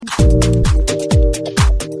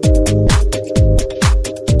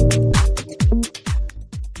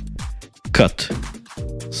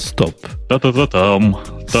Та-та-та-там.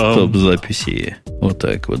 Стоп-записи. Вот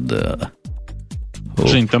так вот, да.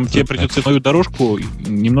 Жень, там тебе придется мою дорожку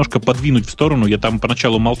немножко подвинуть в сторону. Я там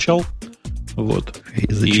поначалу молчал. Вот.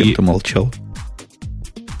 И зачем ты молчал?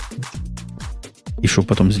 И что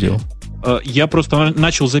потом сделал? Я просто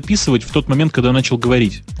начал записывать в тот момент, когда начал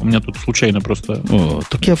говорить. У меня тут случайно просто... О,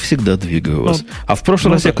 так я всегда двигаю вас. А в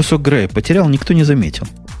прошлый раз я кусок Грея потерял, никто не заметил.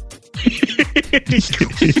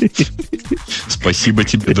 Спасибо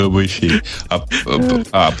тебе, добрый фей.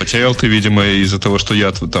 Потерял ты, видимо, из-за того, что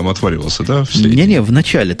я там отваливался, да? Не-не, в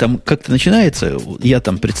начале. Там как-то начинается, я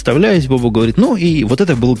там представляюсь, Бобу говорит, ну, и вот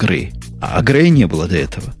это был Грей. А Грея не было до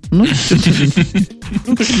этого. Ну,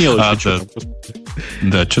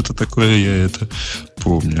 да, что-то такое я это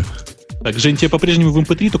помню. Так, Жень, тебе по-прежнему в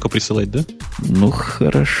MP3 только присылать, да? Ну,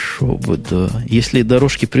 хорошо бы, да. Если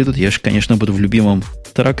дорожки придут, я же, конечно, буду в любимом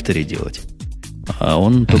тракторе делать. А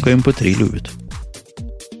он только MP3 любит.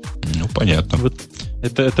 Ну, понятно. Вот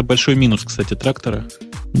это большой минус, кстати, трактора.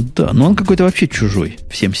 Да, но он какой-то вообще чужой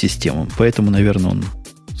всем системам. Поэтому, наверное, он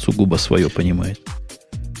сугубо свое понимает.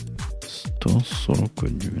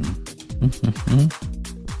 141.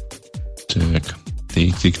 Так,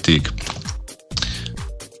 тык.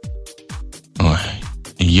 Ой,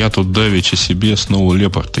 я тут давеча себе снова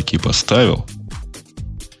лепард таки поставил.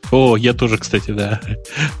 О, я тоже, кстати, да.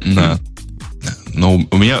 Да. Но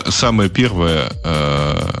у меня самое первое,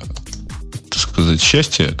 так сказать,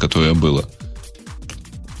 счастье, которое было,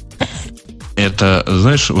 это,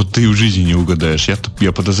 знаешь, вот ты в жизни не угадаешь.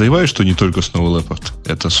 Я подозреваю, что не только Snow Leopard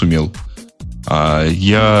это сумел. А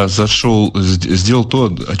я сделал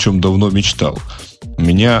то, о чем давно мечтал. У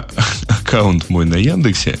меня аккаунт мой на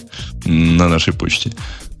Яндексе, на нашей почте,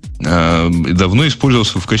 давно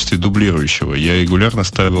использовался в качестве дублирующего. Я регулярно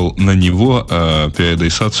ставил на него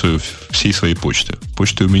периодизацию всей своей почты.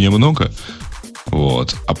 Почты у меня много,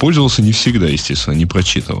 вот. А пользовался не всегда, естественно, не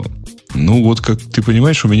прочитывал. Ну, вот, как ты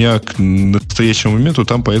понимаешь, у меня к настоящему моменту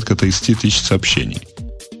там порядка 30 тысяч сообщений.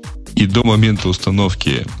 И до момента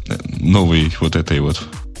установки новой вот этой вот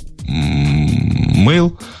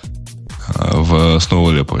mail в Snow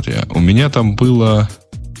Leopard у меня там было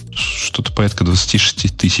что-то порядка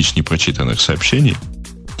 26 тысяч непрочитанных сообщений.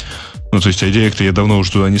 Ну, то есть, редиректоры я давно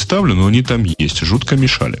уже туда не ставлю, но они там есть. Жутко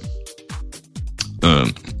мешали.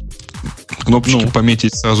 Кнопочки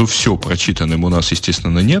пометить сразу все прочитанным у нас,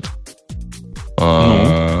 естественно, нет.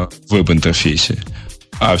 В веб-интерфейсе.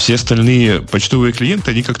 А все остальные почтовые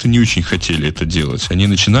клиенты, они как-то не очень хотели это делать. Они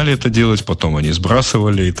начинали это делать, потом они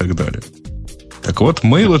сбрасывали и так далее. Так вот,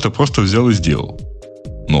 Mail это просто взял и сделал.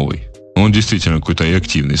 Новый. Он действительно какой-то и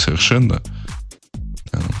активный совершенно.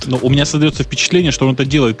 Но у меня создается впечатление, что он это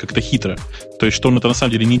делает как-то хитро. То есть, что он это на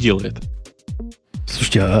самом деле не делает.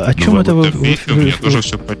 Слушайте, а о чем это вы... Я тоже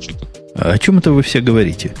все прочитал. О чем это вы все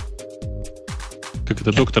говорите? Как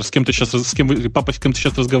это, доктор, с кем-то сейчас, папа с кем-то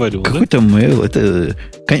сейчас разговаривал, какой-то mail, это...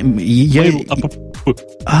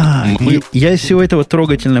 Я из всего этого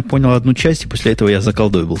трогательно понял одну часть, и после этого я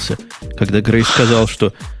заколдобился. Когда Грей сказал,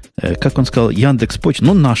 что... Как он сказал? Яндекс.Почта.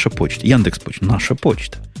 Ну, наша почта. Яндекс.Почта. Наша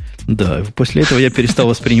почта. Да, после этого я перестал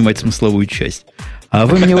воспринимать смысловую часть. А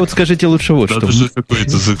вы мне вот скажите лучше вот что. Это же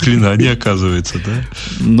какое-то заклинание, оказывается, да?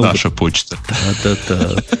 Наша почта.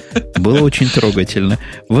 Да. Было очень трогательно.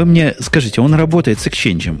 Вы мне скажите, он работает с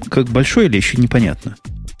Exchange? Как большой или еще непонятно?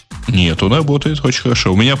 Нет, он работает очень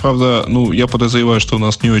хорошо. У меня, правда, я подозреваю, что у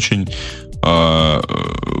нас не очень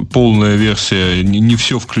полная версия, не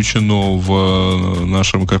все включено в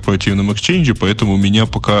нашем корпоративном Exchange, поэтому у меня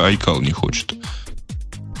пока iCal не хочет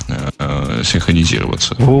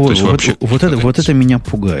синхронизироваться. Вот это меня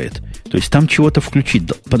пугает. То есть там чего-то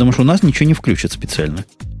включить, потому что у нас ничего не включат специально.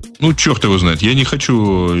 Ну, черт его знает. Я не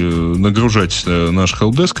хочу нагружать наш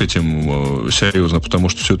helpdesk этим серьезно, потому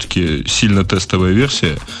что все-таки сильно тестовая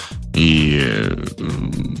версия, и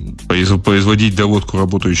производить доводку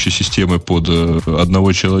работающей системы под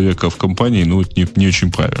одного человека в компании, не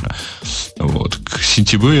очень правильно. Вот. К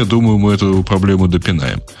сентябрю, я думаю, мы эту проблему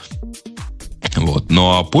допинаем. Вот.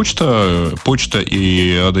 Ну, а почта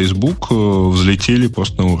и адресбук взлетели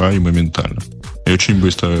просто на ура и моментально. И очень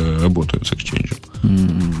быстро работают с Exchange.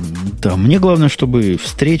 Да, мне главное, чтобы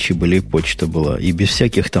встречи были, почта была, и без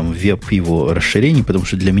всяких там веб его расширений, потому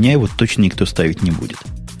что для меня его точно никто ставить не будет.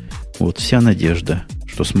 Вот вся надежда,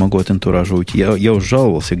 что смогу от антуража уйти. Я уже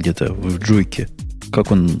жаловался где-то в Джуйке,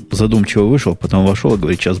 как он задумчиво вышел, потом вошел и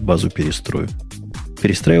говорит, сейчас базу перестрою.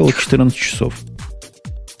 Перестраивал 14 часов.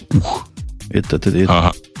 Ух.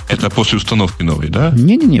 Это после установки новой, да?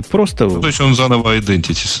 Не-не-не, просто... то есть он заново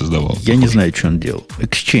identity создавал. Я не знаю, что он делал.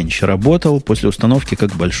 Exchange работал после установки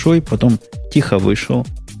как большой, потом тихо вышел,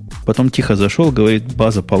 Потом тихо зашел, говорит,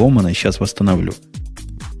 база поломана, сейчас восстановлю.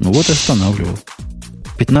 Ну вот и останавливал.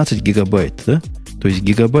 15 гигабайт, да? То есть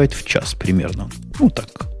гигабайт в час примерно. Ну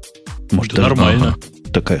так. Может, это нормально.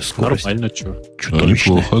 Такая скорость. Нормально, что?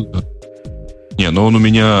 Неплохо, да. Не, но он у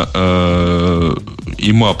меня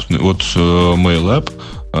имапный, вот Mail App,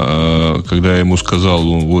 когда я ему сказал,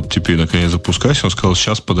 вот теперь наконец запускайся, он сказал,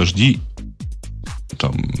 сейчас подожди,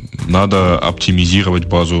 там, надо оптимизировать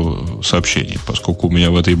базу сообщений. Поскольку у меня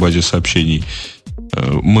в этой базе сообщений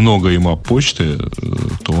много имап почты,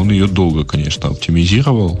 то он ее долго, конечно,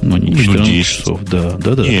 оптимизировал. Ну, не 14 часов, да.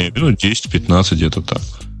 Не, минут 10-15 где-то так.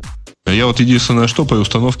 Я вот единственное, что при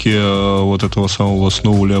установке вот этого самого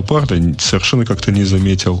Snow Leopard совершенно как-то не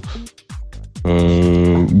заметил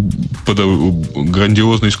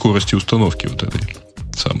грандиозной скорости установки вот этой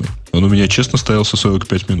самой. Он у меня, честно, стоялся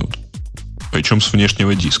 45 минут. Причем с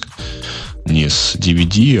внешнего диска. Не с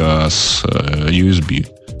DVD, а с USB.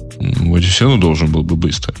 Вот все равно должен был бы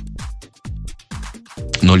быстро.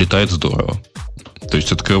 Но летает здорово. То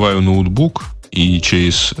есть открываю ноутбук, и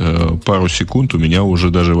через пару секунд у меня уже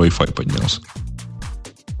даже Wi-Fi поднялся.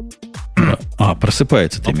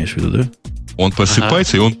 Просыпается, ты имеешь в виду, да? Он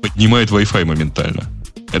просыпается, и он поднимает Wi-Fi моментально.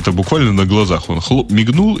 Это буквально на глазах. Он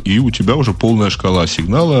мигнул, и у тебя уже полная шкала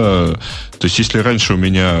сигнала. То есть, если раньше у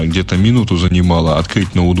меня где-то минуту занимало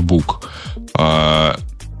открыть ноутбук,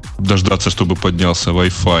 дождаться, чтобы поднялся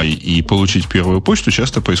Wi-Fi и получить первую почту,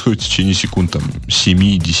 часто происходит в течение секунд, там,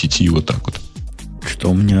 7-10, вот так вот.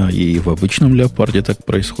 Что у меня и в обычном леопарде так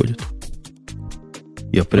происходит.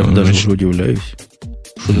 Я прям даже уже удивляюсь.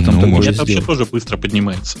 Что-то там такое сделал. Вообще тоже быстро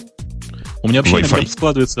поднимается. У меня вообще иногда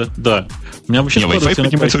складывается... Да. У меня вообще Wi-Fi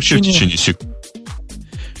поднимается вообще в течение секунд.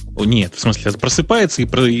 Нет, в смысле, просыпается и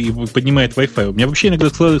поднимает Wi-Fi. У меня вообще иногда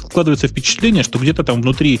складывается впечатление, что где-то там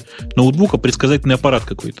внутри ноутбука предсказательный аппарат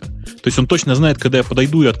какой-то. То есть он точно знает, когда я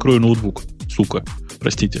подойду и открою ноутбук. Сука.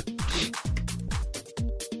 Простите.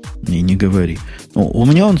 Не говори. Ну, у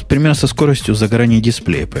меня он примерно со скоростью загорания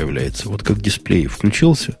дисплея появляется. Вот как дисплей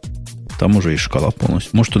включился, там уже и шкала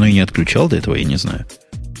полностью. Может, он и не отключал до этого, я не знаю.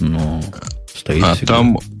 Но стоит всегда.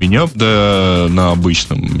 Там у меня на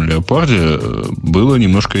обычном леопарде было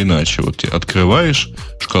немножко иначе. Вот ты открываешь,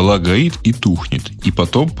 шкала горит и тухнет. И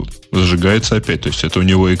потом зажигается опять. То есть это у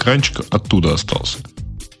него экранчик оттуда остался.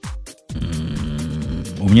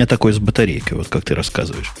 У меня такое с батарейкой, вот как ты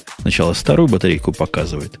рассказываешь. Сначала старую батарейку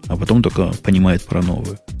показывает, а потом только понимает про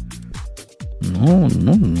новую.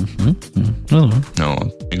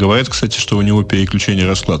 И говорят, кстати, что у него переключение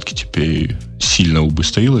раскладки теперь сильно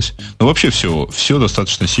убыстрилось. Но вообще все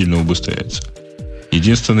достаточно сильно убыстряется.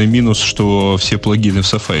 Единственный минус, что все плагины в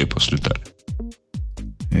Safari послетали.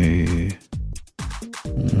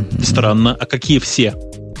 Странно. А какие все?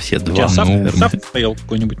 Все два. У тебя SAFT стоял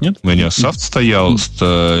какой-нибудь, нет? У меня SAFT стоял,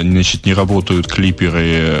 значит, не работают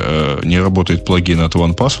клиперы, не работает плагин от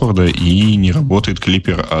OnePassword и не работает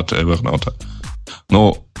клипер от Evernote.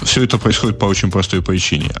 Но все это происходит по очень простой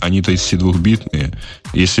причине. Они 32-битные.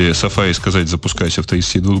 Если Safari сказать «запускайся в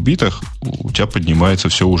 32 битах», у тебя поднимается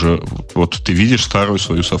все уже... Вот ты видишь старую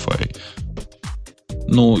свою Safari.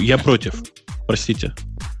 Ну, я против. Простите.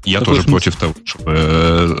 Я тоже против того,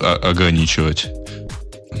 чтобы ограничивать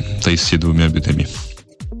 32 битами.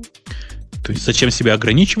 То есть зачем себя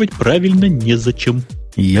ограничивать? Правильно, незачем.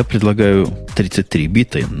 Я предлагаю 33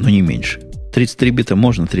 бита, но не меньше. 33 бита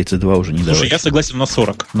можно, 32 уже не давай. Слушай, я согласен на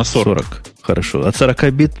 40. На 40. Хорошо. От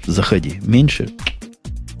 40 бит заходи. Меньше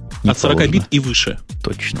от 40 положено. Бит и выше.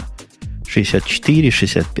 Точно. 64,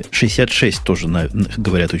 65, 66 тоже,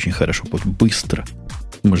 говорят, очень хорошо. Быстро.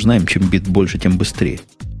 Мы же знаем, чем бит больше, тем быстрее.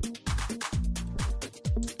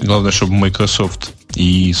 Главное, чтобы Microsoft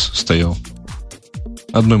и стоял.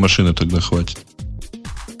 Одной машины тогда хватит.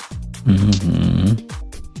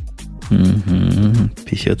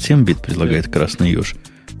 57 бит предлагает красный еж.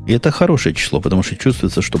 И это хорошее число, потому что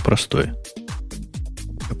чувствуется, что простое.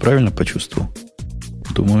 Я правильно почувствовал?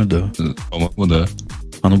 Думаю, да. По-моему, да.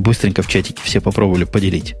 А ну быстренько в чатике все попробовали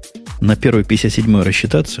поделить. На первую 57-ю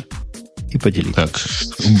рассчитаться и поделить. Так,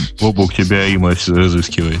 Бобок тебя Има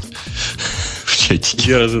разыскивает. В чатике.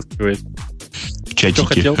 Где разыскивает? В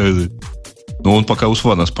чатике. Ну, он пока у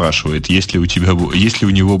Свана спрашивает, есть ли у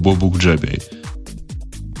него Бобук в Джабере.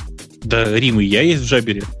 Да, Рим, и я есть в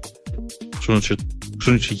Джабере. Что значит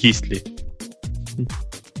есть ли?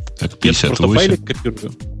 Так, 58. Я просто файлик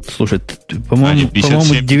копирую. Слушай, по-моему,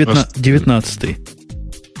 19-й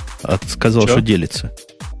сказал, что делится.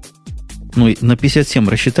 Ну, на 57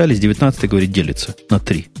 рассчитались, 19-й, говорит, делится на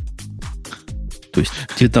 3. То есть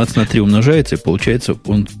 19 на 3 умножается, и получается,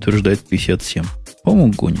 он утверждает 57.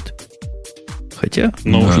 По-моему, гонит. Хотя,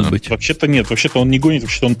 может быть. Вообще-то нет, вообще-то он не гонит,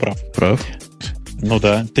 вообще-то он прав. Прав? Ну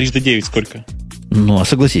да, 3 до 9 сколько? Ну, а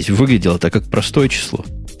согласись, выглядело это как простое число.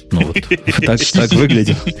 Ну вот, так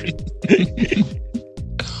выглядело.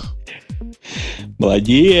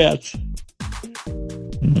 Молодец!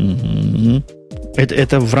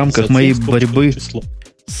 Это в рамках моей борьбы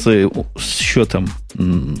с счетом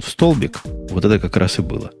в столбик. Вот это как раз и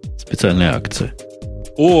было. Специальная акция.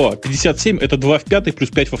 О, 57 это 2 в пятой плюс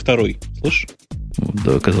 5 во второй. Слышишь?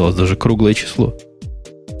 Да, оказалось даже круглое число.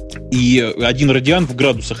 И 1 радиан в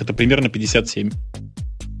градусах это примерно 57.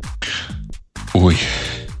 Ой,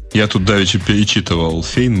 я тут давеча перечитывал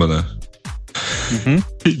Фейнмана.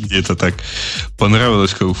 Мне это так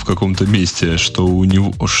понравилось в каком-то месте, что у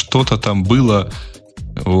него что-то там было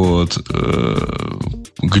вот,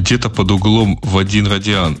 где-то под углом в 1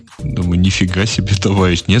 радиан. Думаю, нифига себе,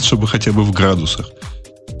 товарищ. Нет, чтобы хотя бы в градусах.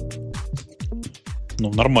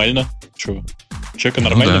 Ну, нормально. Че? У человека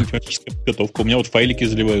нормальная математическая подготовка. У меня вот файлики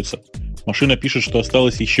заливаются. Машина пишет, что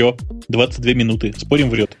осталось еще 22 минуты. Спорим,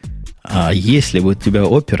 врет. А если бы у тебя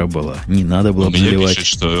опера была, не надо было бы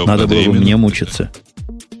заливать. Надо было бы мне мучиться.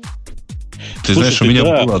 Ты знаешь, у меня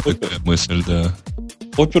была такая мысль, да.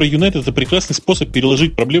 Opera Unite это прекрасный способ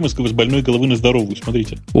переложить проблемы с больной головы на здоровую.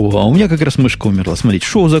 Смотрите. О, а у меня как раз мышка умерла. Смотрите,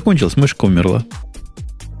 шоу закончилось, мышка умерла.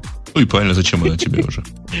 Ну и правильно, зачем она тебе уже?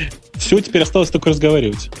 Все, теперь осталось только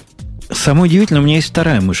разговаривать. Самое удивительное, у меня есть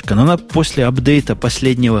вторая мышка, но она после апдейта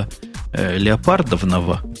последнего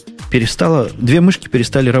леопардовного перестала, 2 мышки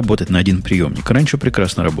перестали работать на один приемник. Раньше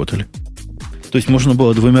прекрасно работали. То есть можно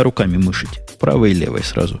было 2 руками мышить. Правой и левой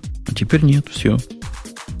сразу. А теперь нет, все.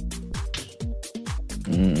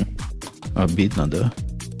 Обидно, да.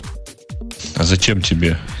 А зачем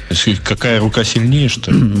тебе? Какая рука сильнее,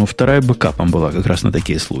 что ли? Ну, вторая бэкапом была как раз на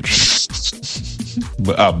такие случаи.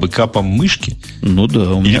 Бэкапом мышки? Ну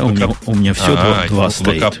да, у меня все два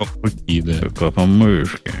стоит. Бэкапом руки, да. Бэкапом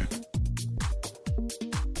мышки.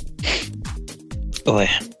 Ой.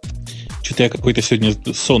 Что-то я какой-то сегодня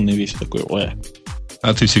сонный весь такой. Ой.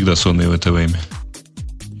 А ты всегда сонный в это время.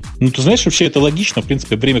 Ну, ты знаешь, вообще это логично. В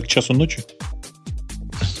принципе, время к часу ночи.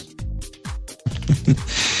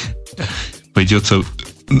 Придется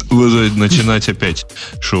начинать опять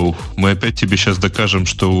шоу. Мы опять тебе сейчас докажем,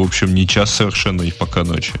 что, в общем, не час совершенно и пока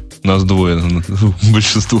ночи. Нас 2,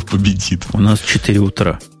 большинство победит. У нас 4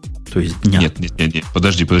 утра. То есть дня. Нет.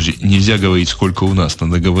 Подожди. Нельзя говорить, сколько у нас.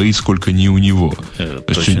 Надо говорить, сколько не у него.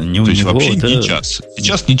 Точно, не у него, вообще да. не час.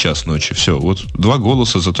 Сейчас не час ночи. Все. Вот 2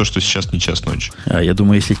 голоса за то, что сейчас не час ночи. А я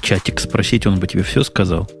думаю, если чатик спросить, он бы тебе все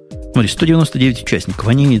сказал. Смотри, 199 участников.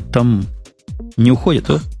 Они там не уходят,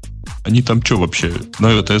 а? Они там что вообще?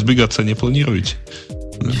 Наверное, разбегаться не планируете?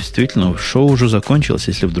 Действительно, шоу уже закончилось,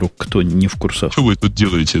 если вдруг кто не в курсах. Что вы тут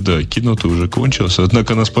делаете? Да, кино-то уже кончилось.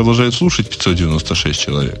 Однако нас продолжает слушать 596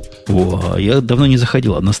 человек. О, я давно не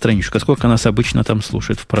заходил на страничку. А сколько нас обычно там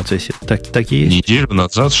слушает в процессе? Так и есть? Неделю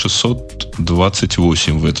назад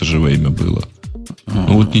 628 в это же время было.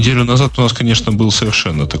 Ну вот неделю назад у нас, конечно, был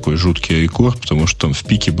совершенно такой жуткий рекорд, потому что там в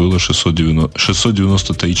пике было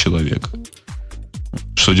 693 человека.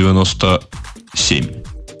 697.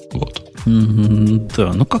 Вот.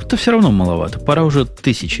 Да, ну как-то все равно маловато. Пора уже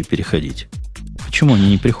 1000 переходить. Почему они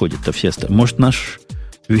не приходят-то все остальные? Может, наш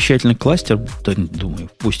вещательный кластер, да,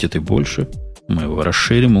 думаю, пустит и больше. Мы его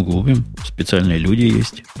расширим, углубим. Специальные люди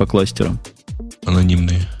есть по кластерам.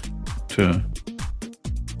 Анонимные. Все.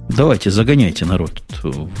 Давайте, загоняйте народ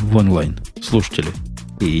в онлайн. Слушатели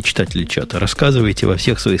и читатели чата. Рассказывайте во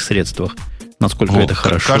всех своих средствах, насколько это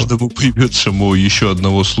хорошо. Каждому прибедшему еще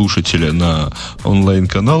одного слушателя на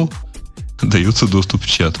онлайн-канал дается доступ в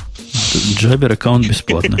чат. Джабер аккаунт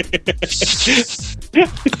бесплатно.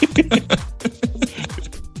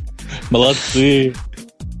 Молодцы.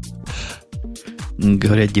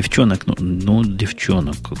 Говорят, девчонок, ну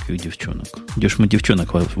девчонок, каких девчонок? Где ж мы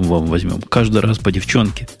девчонок вам возьмем? Каждый раз по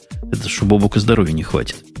девчонке. Это ж у Бобука здоровья не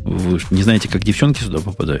хватит. Вы же не знаете, как девчонки сюда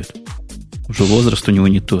попадают? Уже возраст у него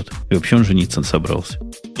не тот. И вообще он жениться собрался.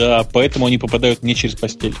 Да, поэтому они попадают не через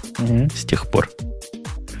постель. С тех пор.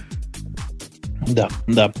 Да.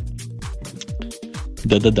 Да.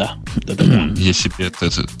 Я себе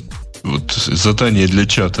это вот задание для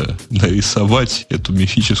чата нарисовать эту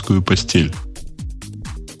мифическую постель.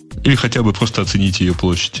 Или хотя бы просто оценить ее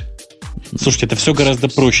площадь. Слушайте, это все гораздо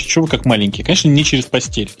проще. Чего вы как маленькие? Конечно, не через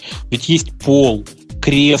постель. Ведь есть пол,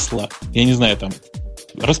 кресло, я не знаю, там,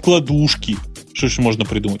 раскладушки. Что еще можно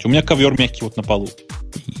придумать? У меня ковер мягкий вот на полу.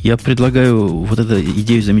 Я предлагаю вот эту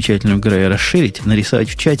идею замечательную Грея расширить, нарисовать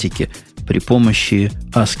в чатике при помощи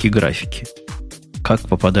ASCII графики. Как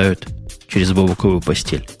попадают через бобуковую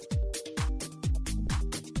постель.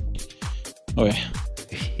 Ой.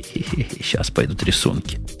 Сейчас пойдут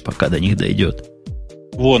рисунки, пока до них дойдет.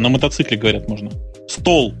 Во, на мотоцикле, говорят, можно.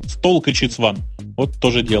 Стол кричит Сван. Вот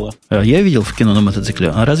тоже дело. Я видел в кино на мотоцикле.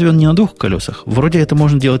 А разве он не на двух колесах? Вроде это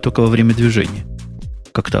можно делать только во время движения.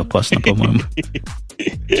 Как-то опасно, по-моему.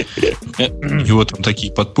 У него там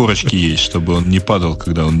такие подпорочки есть, чтобы он не падал,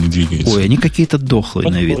 когда он не двигается. Ой, они какие-то дохлые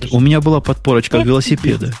на вид. У меня была подпорочка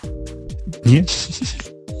велосипеда. Нет?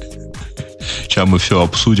 Сейчас мы все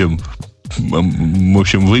обсудим. В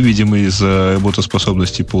общем, выведем из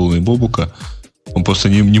работоспособности полной Бобука. Он просто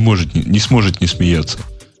не сможет не смеяться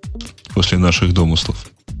после наших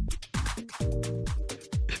домыслов.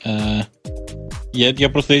 Я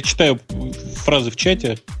просто читаю фразы в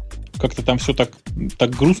чате. Как-то там все так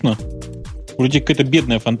грустно. Вроде какая-то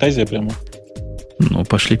бедная фантазия прямо. Ну,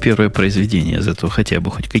 пошли первые произведения, зато хотя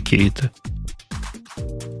бы хоть какие-то.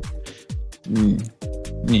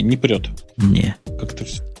 Не прет. Не. Как-то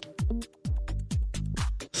все.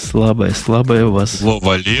 Слабая у вас.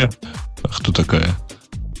 Вале. А кто такая?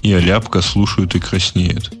 И ляпка слушают и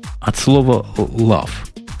краснеют. От слова love.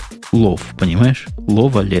 Лов, понимаешь?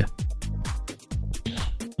 Ловале.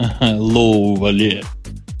 Ага, ловале.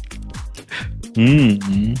 Ну.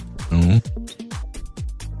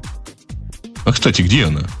 А, кстати, где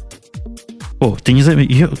она? О, ты не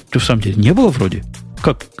заметил? Ты в самом деле не было вроде?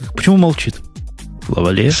 Как? Почему молчит?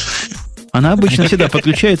 Лавале. Она обычно всегда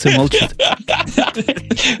подключается и молчит.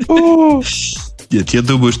 Нет, я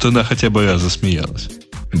думаю, что она хотя бы раз засмеялась.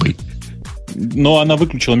 Но она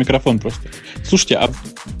выключила микрофон просто. Слушайте,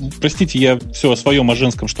 простите, я все о своем, о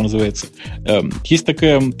женском, что называется. Есть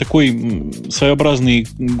такой своеобразный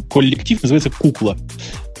коллектив, называется «Кукла».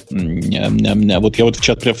 Вот я в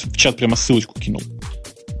чат прямо ссылочку кинул.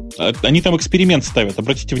 Они там эксперимент ставят,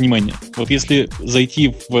 обратите внимание. Вот если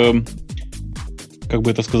зайти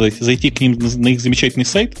зайти к ним на их замечательный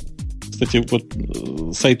сайт, кстати, вот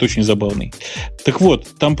сайт очень забавный. Так вот,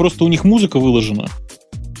 там просто у них музыка выложена,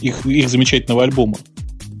 их замечательного альбома.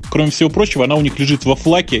 Кроме всего прочего, она у них лежит во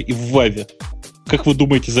флаке и в ваве. Как вы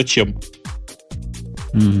думаете, зачем?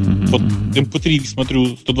 Вот MP3,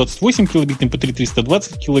 смотрю, 128 килобит, MP3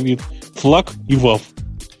 320 килобит, флаг и вав.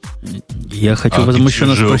 Я хочу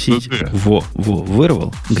возмущенно спросить.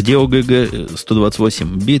 Вырвал. Где ОГГ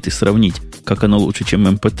 128 бит и сравнить, как оно лучше, чем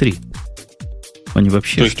MP3? Они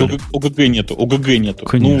вообще. То есть ОГГ нету.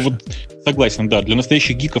 Конечно. Ну вот согласен, да. Для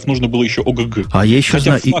настоящих гиков нужно было еще ОГГ. А я еще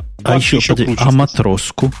знаю. А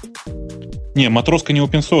матроску? Не, матроска не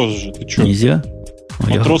open source же. Ты что? Нельзя?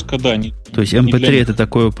 Матроска, да. То есть MP3 это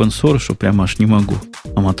такой open source, что прямо аж не могу.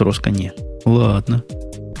 А матроска не. Ладно.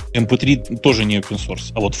 MP3 тоже не open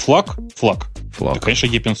source. А вот флаг, это, конечно,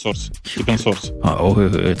 open source.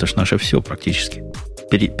 ОГГ, это ж наше все практически.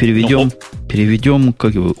 Переведем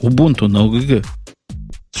как его, Ubuntu на ОГГ.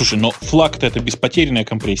 Слушай, но флаг-то это беспотерянная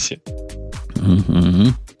компрессия.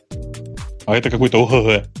 А это какой-то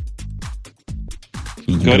ОГГ.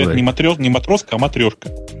 Говорят, не матроска, а матрешка.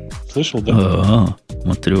 Слышал, да?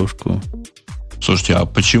 Матрешку. Слушайте, а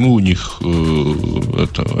почему у них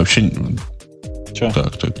это вообще... Че?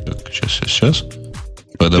 Так, сейчас.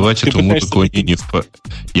 Подавать эту музыку они не...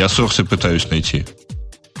 Я сорсы пытаюсь найти.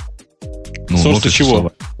 Сорсы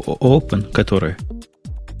чего? Open, который?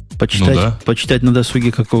 Почитать на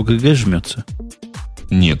досуге, как ОГГ жмется?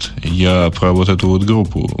 Нет, я про вот эту вот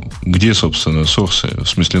группу. Где, собственно, сорсы, в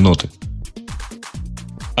смысле ноты?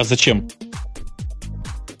 А зачем?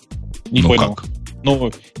 Не понял. Как?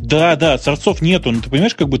 Ну, да, сорцов нету. Но ты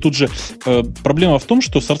понимаешь, как бы тут же проблема в том,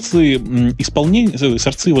 что сорцы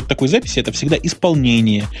вот такой записи, это всегда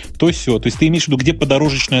исполнение. То есть все. То есть ты имеешь в виду, где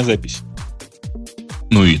подорожечная запись.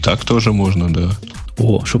 Ну и так тоже можно, да.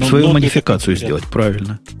 Чтобы свою модификацию сделать,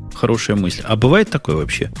 правильно. Хорошая мысль. А бывает такое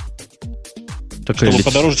вообще? Чтобы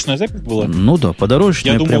подорожечная запись была? Ну да,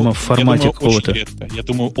 подорожечная прямо в формате какого-то. Я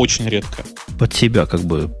думаю, очень редко. Под себя как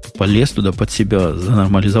бы полез туда, под себя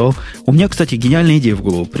занормализовал. У меня, кстати, гениальная идея в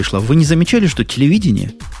голову пришла. Вы не замечали, что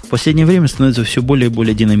телевидение в последнее время становится все более и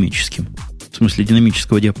более динамическим? В смысле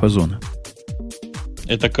динамического диапазона.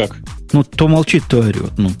 Это как? Ну, то молчит, то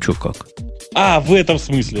орет. Ну, что как? В этом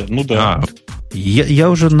смысле. Ну да. Я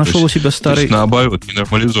уже нашел у себя старый... То есть наоборот, не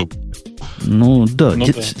нормализован. Ну да,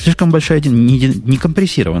 слишком большая, не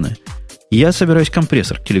компрессированная. Я собираюсь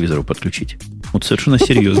компрессор к телевизору подключить. Вот совершенно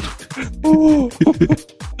серьезно.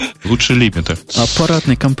 Лучше лимита.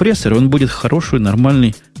 Аппаратный компрессор, он будет хороший,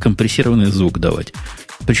 нормальный компрессированный звук давать.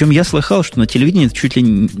 Причем я слыхал, что на телевидении чуть ли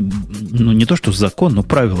не то, что закон, но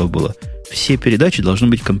правило было. Все передачи должны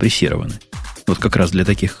быть компрессированы. Вот как раз для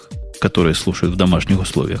таких которые слушают в домашних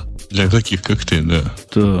условиях. Для таких, как ты, да.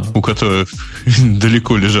 Да. У которых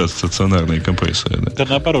далеко лежат стационарные компрессоры. Да, да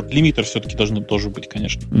наоборот, лимитер все-таки должен тоже быть,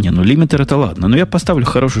 конечно. Не, ну лимитер это ладно. Но я поставлю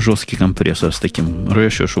хороший жесткий компрессор с таким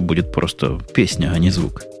ratio, что будет просто песня, а не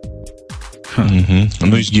звук. Угу.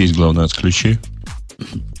 Ну и здесь главное отключи.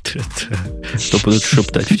 Что будут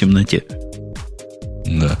шептать в темноте.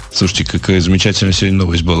 Да. Слушайте, какая замечательная сегодня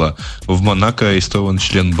новость была. В Монако арестован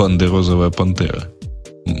член банды «Розовая пантера».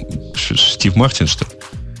 Стив Мартин, что ли?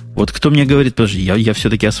 Вот кто мне говорит, подожди, я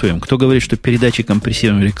все-таки о своем. Кто говорит, что передачи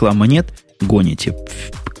компрессированной рекламы нет, гоните.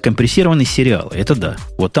 Компрессированный сериал, это да.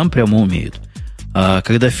 Вот там прямо умеют. А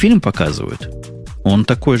когда фильм показывают, он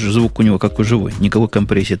такой же звук у него, как у живой. Никакой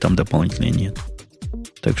компрессии там дополнительной нет.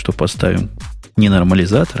 Так что поставим не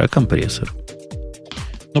нормализатор, а компрессор.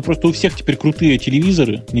 Но просто у всех теперь крутые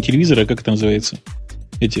телевизоры. Не телевизоры, а как это называется?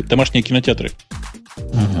 Эти домашние кинотеатры.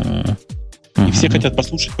 И все хотят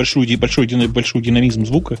послушать большой динамизм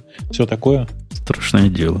звука. Все такое. Страшное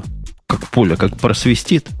дело. Как поле, как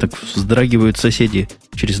просвистит, так вздрагивают соседи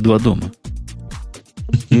через 2 дома.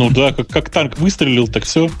 Ну да, как танк выстрелил, так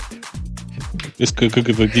все. Как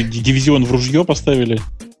это, дивизион в ружье поставили.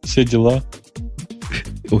 Все дела.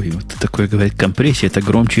 Ой, вот такое говорит, компрессия, это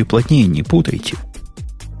громче и плотнее, не путайте.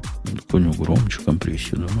 Понял, громче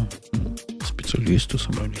компрессию, да. Специалисты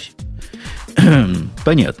собрались.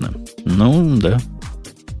 Понятно. Ну, да.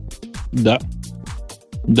 Да.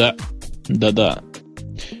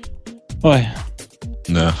 Ой.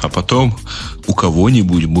 Да, а потом у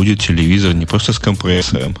кого-нибудь будет телевизор не просто с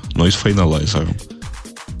компрессором, но и с файналайзером.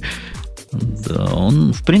 Да,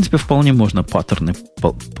 он, в принципе, вполне можно паттерны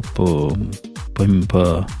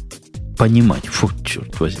понимать. Фу,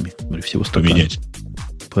 черт возьми. Всего стакана. Поменять.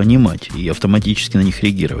 Понимать и автоматически на них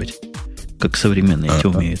реагировать. Как современные эти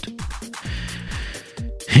умеют.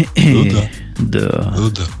 Ну да. Да. Ну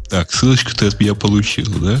да. Так, ссылочку-то я получил,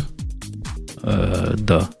 да?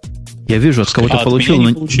 Да. Я вижу, от кого-то получил, но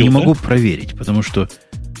не могу проверить, потому что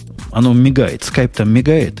оно мигает. Скайп там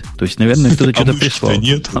мигает. То есть, наверное, кто-то что-то прислал.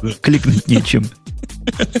 Нет, да. Кликнуть нечем.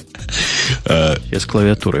 Я с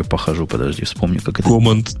клавиатурой похожу, подожди, вспомню, как это.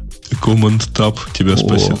 Command Tab тебя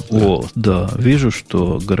спасет. О, да. Вижу,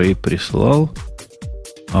 что Грей прислал,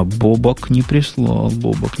 а Бобок не прислал.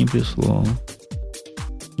 Бобок.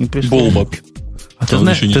 А ты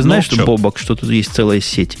знаешь, что, Бобок, что тут есть целая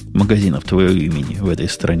сеть магазинов твоего имени в этой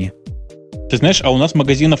стране? Ты знаешь, а у нас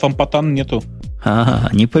магазинов Ампатан нету.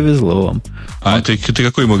 Не повезло вам. Ты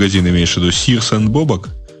какой магазин имеешь в виду? Sears and Бобок?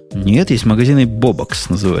 Нет, есть магазины Бобокс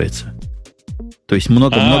называется. То есть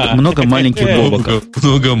много маленьких бобоков.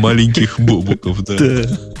 Много маленьких бобоков, да.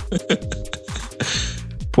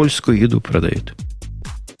 Польскую еду продают.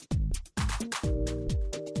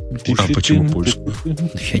 А почему польскую?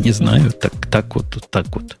 Я не знаю. Так вот.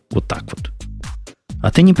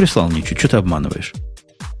 А ты не прислал ничего. Что ты обманываешь?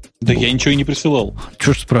 Да я ничего и не присылал.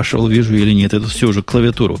 Чего ж спрашивал, вижу или нет? Это все уже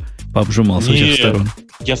клавиатуру пообжимал со всех сторон.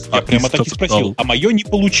 Я прямо так и спросил. А мое не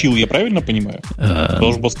получил, я правильно понимаю?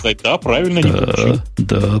 Должен был сказать, да, правильно, не получил.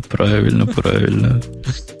 Да, правильно.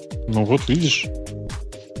 Ну вот, видишь.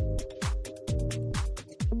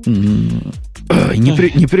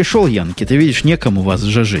 Не пришел Янки, ты видишь, некому вас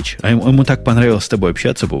зажечь. А ему так понравилось с тобой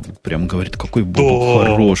общаться, Бобук. Прям говорит, какой Бобук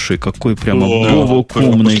хороший, какой прямо Бобук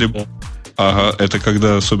умный. Ага, это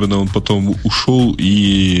когда особенно он потом ушел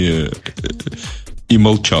и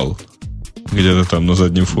молчал. Где-то там на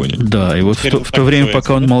заднем фоне. Да, и вот в то время,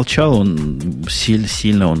 пока он молчал, он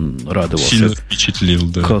сильно он радовался. Сильно впечатлил,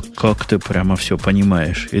 да. Как ты прямо все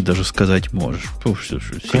понимаешь и даже сказать можешь.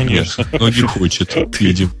 Конечно, но не хочет,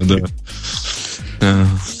 видимо, да.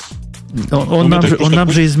 Он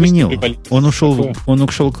нам же изменил. Он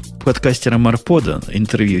ушел к подкастерам Арпода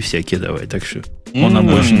интервью всякие давай, так что он нам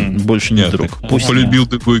больше не друг. Пусть полюбил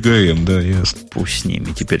такой ГМ, да, ясно. Пусть с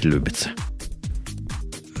ними теперь любится.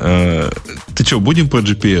 Ты что, будем про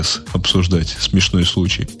GPS обсуждать? Смешной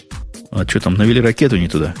случай. А что там, навели ракету не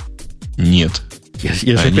туда? Нет. Я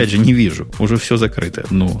же опять же не вижу. Уже все закрыто.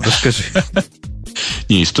 Ну, расскажи.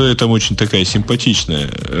 Не, история там очень такая симпатичная.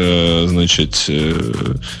 Значит,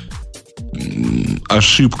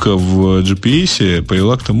 ошибка в GPS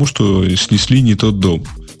привела к тому, что снесли не тот дом.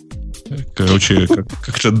 Короче,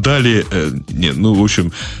 как-то дали... в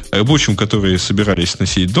общем, рабочим, которые собирались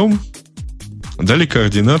сносить дом, дали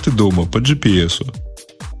координаты дома по GPS.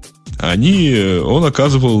 Он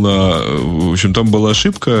оказывал в общем, там была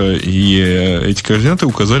ошибка, и эти координаты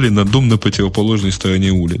указали на дом на противоположной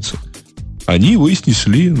стороне улицы. Они его и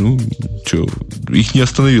снесли. Их не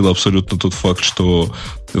остановил абсолютно тот факт, что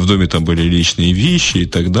в доме там были личные вещи и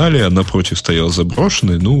так далее, а напротив стоял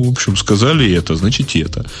заброшенный. В общем, сказали это, значит,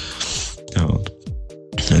 это. Вот.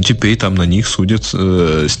 А теперь там на них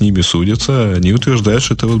судятся, с ними судятся. Они утверждают,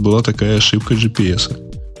 что это вот была такая ошибка GPS.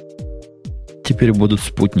 Теперь будут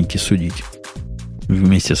спутники судить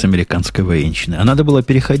вместе с американской военщиной. А надо было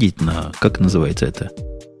переходить на... Как называется это?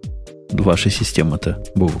 Ваша система-то,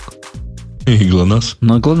 Бобук. И ГЛОНАСС.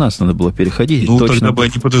 На ГЛОНАСС надо было переходить. Тогда бы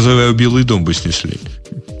они, подозреваю, Белый дом бы снесли.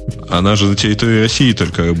 Она же на территории России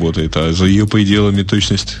только работает, а за ее пределами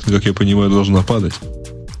точность, как я понимаю, должна падать.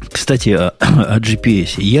 Кстати, о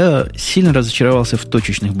GPS. Я сильно разочаровался в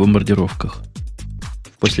точечных бомбардировках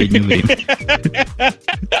в последнее время.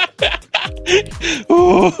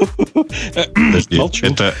 Молчу.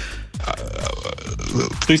 Это...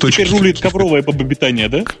 То есть теперь рулит ковровое бомбометание,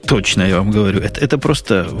 да? Точно, я вам говорю. Это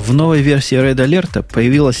просто в новой версии Red Alert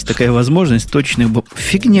появилась такая возможность точных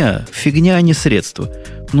Фигня, а не средство.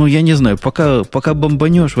 Я не знаю, пока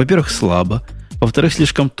бомбанешь, во-первых, слабо, во-вторых,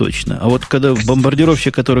 слишком точно. А вот когда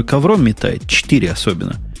бомбардировщик, который ковром метает, 4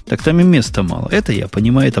 особенно, так там и места мало. Это я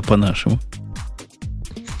понимаю, это по-нашему.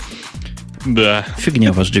 Да.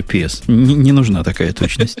 Фигня ваш GPS. Не нужна такая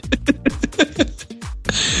точность.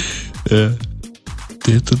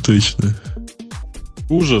 Это точно.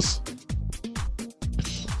 Ужас.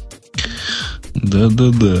 Да.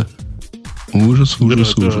 Ужас.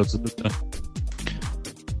 Да.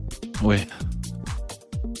 Ой.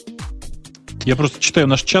 Я просто читаю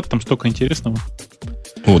наш чат, там столько интересного.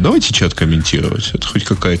 Давайте чат комментировать. Это хоть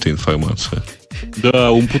какая-то информация.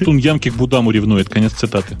 Да, Умпутун Ямкик Будаму ревнует. Конец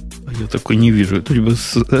цитаты. Я такой не вижу. Это у тебя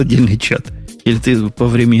отдельный чат. Или ты по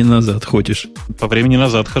времени назад ходишь? По времени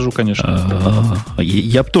назад хожу, конечно.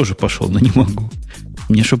 Я бы тоже пошел, но не могу.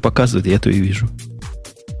 Мне что показывает, я то и вижу.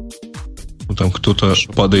 Там кто-то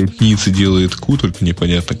падает ниц и делает ку, только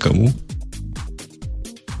непонятно кому.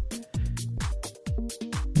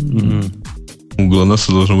 У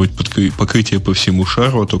ГЛОНАССа должно быть покрытие по всему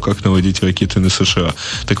шару, а то как наводить ракеты на США.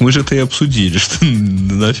 Так мы же это и обсудили, что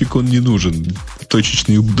нафиг он не нужен.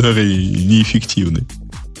 Точечные удары неэффективны.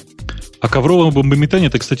 А ковровое бомбометание,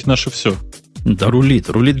 это, кстати, наше все. Да, рулит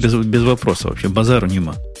без вопроса вообще. Базару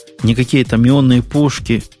нема. Никакие там ионные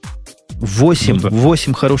пушки.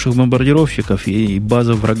 8 хороших бомбардировщиков, и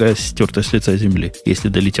база врага стерта с лица земли. Если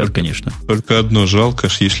долетят, конечно. Только одно жалко,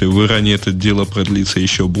 что если в Иране это дело продлится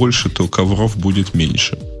еще больше, то ковров будет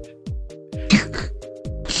меньше.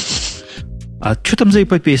 А что там за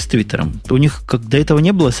эпопея с Твиттером? У них до этого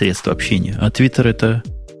не было средств общения, а Твиттер это...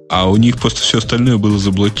 А у них просто все остальное было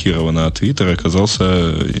заблокировано, а Твиттер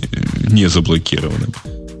оказался не заблокированным.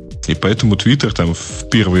 И поэтому Твиттер там в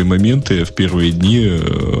первые моменты, в первые дни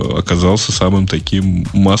оказался самым таким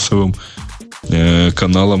массовым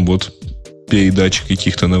каналом передачи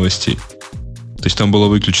каких-то новостей. То есть там была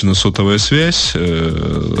выключена сотовая связь,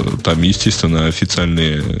 там, естественно,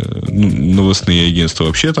 официальные новостные агентства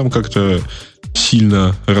вообще там как-то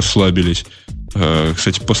сильно расслабились.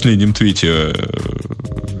 Кстати, в последнем твите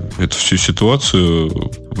эту всю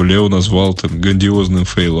ситуацию Лео назвал там грандиозным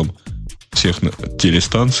фейлом всех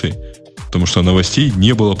телестанций, потому что новостей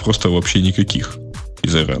не было просто вообще никаких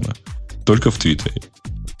из Ирана. Только в Твиттере.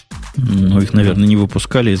 Их, наверное, не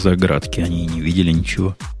выпускали из-за оградки, они не видели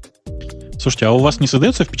ничего. Слушайте, а у вас не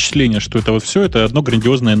создается впечатление, что это вот все это одно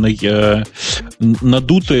грандиозное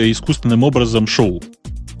надутое искусственным образом шоу?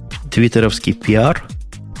 Твиттеровский пиар?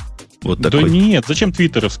 Вот такой. Да нет, зачем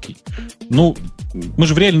твиттеровский? Мы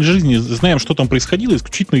же в реальной жизни знаем, что там происходило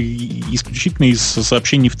исключительно из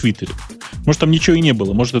сообщений в Твиттере. Может, там ничего и не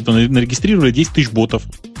было. Может, это нарегистрировали 10 тысяч ботов.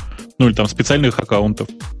 Или там специальных аккаунтов.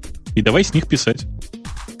 И давай с них писать.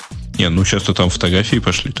 Сейчас-то там фотографии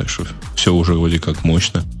пошли, так что все уже вроде как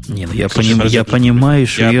мощно. Я понимаю,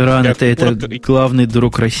 что Иран это главный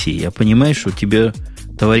друг России. Я понимаю, что тебе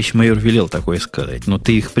товарищ майор велел такое сказать. Но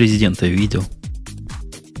ты их президента видел.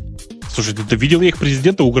 Слушай, ты видел я их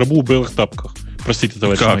президента у гробу в белых тапках. Простите,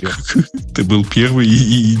 товарищ майор. Ты был первый и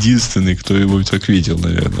единственный, кто его так видел,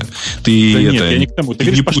 наверное. Нет, я не к тому. Ты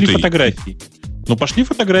говоришь, пошли фотографии. Пошли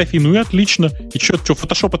фотографии, и отлично. И что,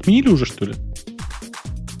 фотошоп отменили уже, что ли?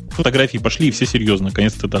 Фотографии пошли, и все серьезно.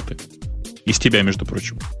 Конец цитаты. Из тебя, между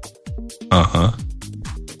прочим. Ага.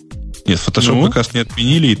 Нет, фотошоп как раз не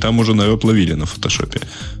отменили, и там уже народ ловили на фотошопе.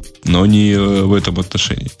 Но не в этом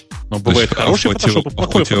отношении. Но бывает хороший фотошоп, и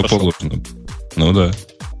плохой фотошоп. Да.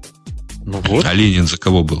 Вот. А Ленин за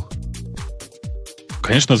кого был?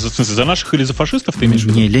 Конечно, за наших или за фашистов ты имеешь в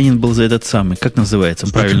виду? Не, Ленин был за этот самый, как называется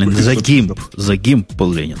правильно? За гимп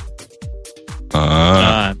был Ленин.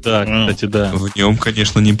 Да, кстати, да. В нем,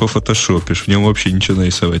 конечно, не пофотошопишь. В нем вообще ничего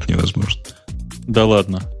нарисовать невозможно. Да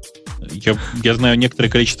ладно. Я знаю некоторое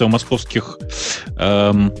количество московских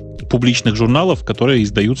публичных журналов, которые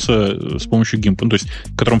издаются с помощью гимпа. То есть,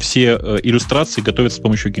 в котором все иллюстрации готовятся с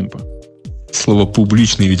помощью гимпа. Слово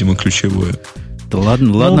 «публичный», видимо, ключевое. Да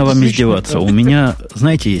ладно вам издеваться. У меня,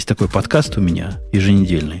 знаете, есть такой подкаст у меня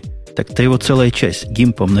еженедельный. Так-то его целая часть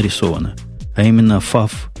гимпом нарисована. А именно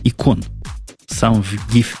фав-икон. Сам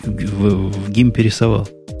в гимпе рисовал.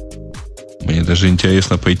 Мне даже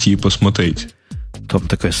интересно пойти и посмотреть. Там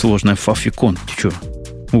такая сложная фав-икон. Ты что?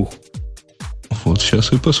 Ух. Вот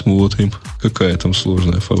сейчас и посмотрим, какая там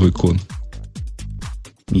сложная фав-икон.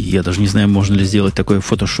 Я даже не знаю, можно ли сделать такое в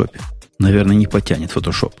фотошопе. Наверное, не потянет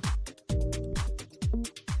фотошоп.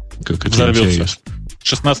 Как это Взорвется. интересно.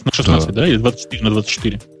 16 на 16, да? Или 24 на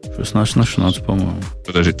 24? 16 на 16, по-моему.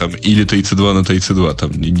 Подожди, там или 32 на 32,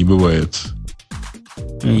 там не бывает.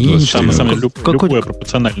 Там, на самом деле, любое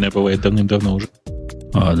пропорциональное бывает давным-давно уже.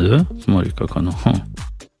 А, да? Смотри, как оно.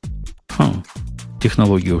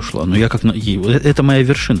 Технология ушла. Но я как... Это моя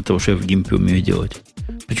вершина того, что я в гимпе умею делать.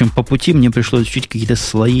 Причем по пути мне пришлось учить какие-то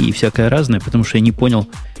слои и всякое разное, потому что я не понял,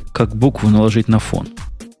 как букву наложить на фон.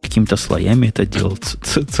 Какими-то слоями это делал.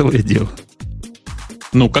 Целое дело.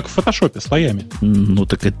 Ну, как в фотошопе, слоями. Ну,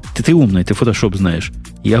 так ты умный, ты фотошоп знаешь.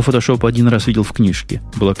 Я фотошоп один раз видел в книжке.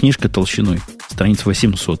 Была книжка толщиной, страниц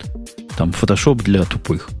 800. Там фотошоп для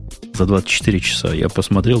тупых. За 24 часа. Я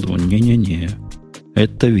посмотрел, думаю, не-не-не.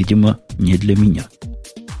 Это, видимо, не для меня.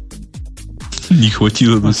 Не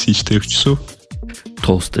хватило 24 часов?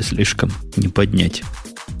 Толсто слишком, не поднять.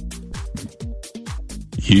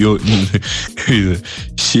 Ее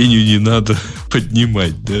Сеню не надо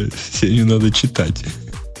поднимать, да? Сеню надо читать.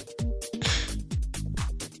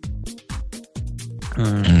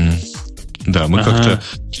 Да, мы как-то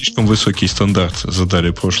слишком высокий стандарт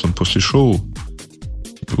задали в прошлом после шоу.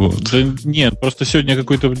 Вот. Да нет, просто сегодня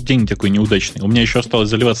какой-то день такой неудачный. У меня еще осталось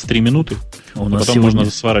заливаться 3 минуты, у нас потом можно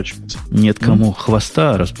сворачиваться. Нет кому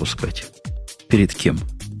хвоста распускать. Перед кем?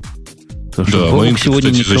 Потому да, Маинка,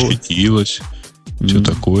 кстати, защитилась. Все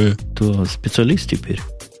такое. То специалист теперь?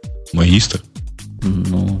 Магистр.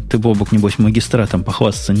 Ну, ты, Бобок, небось, магистратом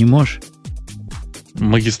похвастаться не можешь?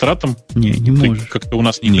 Магистратом? Не можешь. Как-то у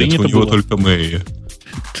нас не Нет, принято у него было. только мэрия.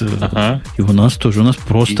 Ага. И у нас тоже. У нас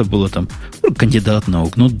просто было там кандидат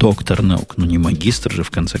наук, доктор наук. Не магистр же,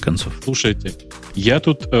 в конце концов. Слушайте, я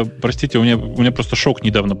тут, простите, у меня просто шок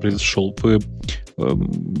недавно произошел.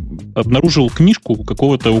 Обнаружил книжку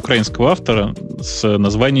какого-то украинского автора с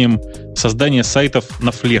названием «Создание сайтов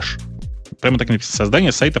на флеш». Прямо так написано.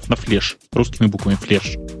 «Создание сайтов на флеш». Русскими буквами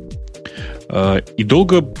 «флеш». И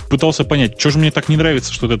долго пытался понять, что же мне так не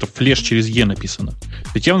нравится, что это флеш через «е» написано.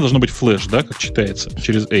 Ведь явно должно быть флеш, да, как читается,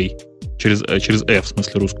 через «а», через «f», в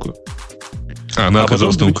смысле русскую. Она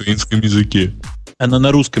оказалась на украинском языке. Она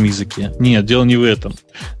на русском языке. Нет, дело не в этом.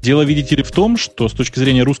 Дело, видите ли, в том, что с точки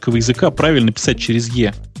зрения русского языка правильно писать через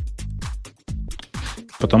 «е».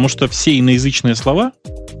 Потому что все иноязычные слова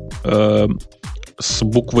с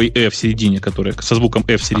буквой «э» в середине, которые со звуком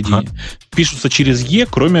 «э» в середине, пишутся через «е»,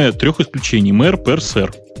 кроме 3 исключений: мэр, пэр,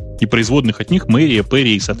 сэр. И производных от них мэрия,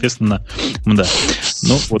 пэрия и, соответственно, мда.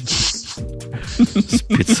 Ну, вот.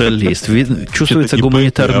 Специалист. Чувствуется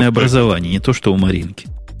гуманитарное образование, не то, что у Маринки.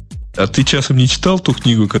 А ты часом не читал ту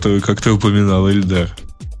книгу, которую как-то упоминал Эльдар?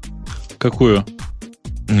 Какую?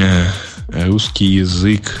 Русский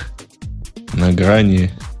язык на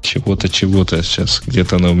грани чего-то. Сейчас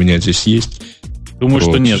где-то она у меня здесь есть. Думаю,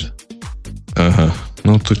 что нет. Ага.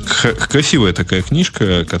 Ну, тут красивая такая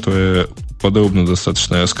книжка, которая подробно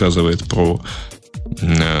достаточно рассказывает про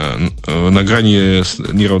на грани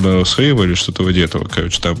нервного срыва или что-то вроде этого.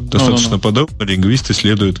 Короче, там достаточно подробно лингвисты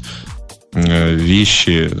исследуют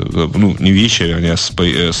вещи, не вещи,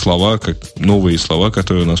 а слова, как новые слова,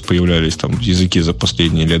 которые у нас появлялись там в языке за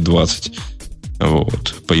последние лет 20.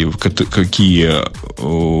 Вот. Какие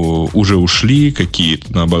уже ушли, какие,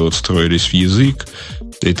 наоборот, встроились в язык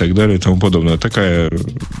и так далее и тому подобное. Такая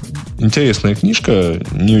интересная книжка,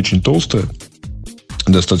 не очень толстая,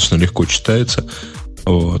 достаточно легко читается.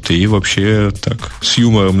 Вот. И вообще так, с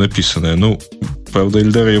юмором написанная. Правда,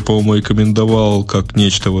 Эльдар я, по-моему, рекомендовал как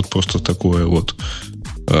нечто вот просто такое вот.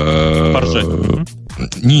 Поржать.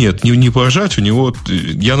 Нет, не поржать. У него...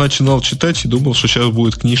 Я начинал читать и думал, что сейчас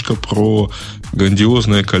будет книжка про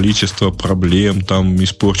грандиозное количество проблем, там,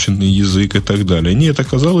 испорченный язык и так далее. Нет,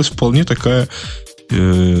 оказалась вполне такая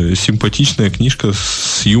симпатичная книжка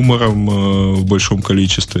с юмором в большом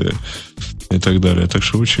количестве. и так далее. Так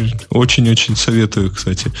что очень-очень советую,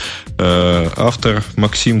 кстати. Автор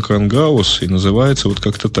Максим Крангаус, и называется вот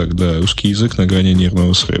как-то так, да, «Русский язык на грани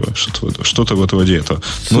нервного срыва». Что-то вот вроде этого.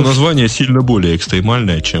 Но название сильно более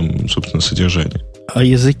экстремальное, чем, собственно, содержание. О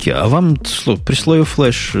языке. А вам при слове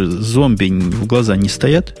флеш зомби в глаза не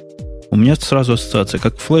стоят? У меня сразу ассоциация.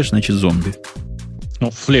 Как флеш, значит зомби. Ну,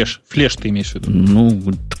 флеш ты имеешь в виду. Ну,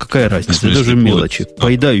 какая разница? Это же мелочи.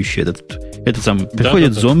 Поедающий этот самый.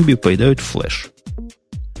 Приходят зомби, поедают флеш.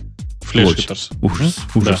 Флеш-хиттерс.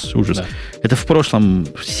 Ужас. Да. Это в прошлом,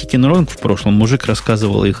 Сикинронг в прошлом, мужик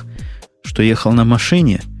рассказывал их, что ехал на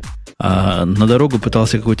машине, а на дорогу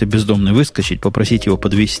пытался какой-то бездомный выскочить, попросить его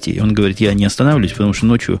подвезти. И он говорит, я не останавливаюсь, потому что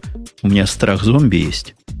ночью у меня страх зомби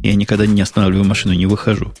есть. Я никогда не останавливаю машину, не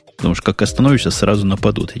выхожу. Потому что как остановишься, сразу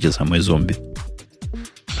нападут эти самые зомби.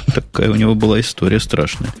 Такая у него была история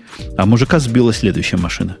страшная. А мужика сбила следующая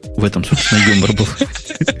машина. В этом, собственно, юмор был.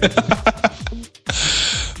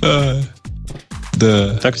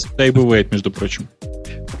 Да. Так всегда и бывает, между прочим.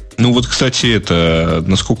 Ну вот, кстати,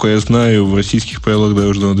 насколько я знаю, в российских правилах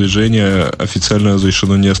дорожного движения официально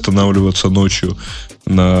разрешено не останавливаться ночью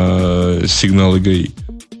на сигналы ГАИ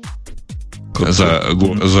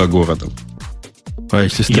за городом. А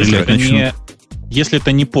если стрелять начнут? Если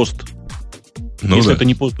это не пост. Если это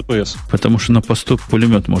не пост ДПС. Потому что на посту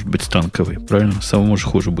пулемет может быть станковый. Правильно? Самому же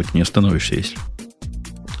хуже будет. Не остановишься, если.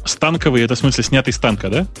 Станковый, это в смысле снятый с танка,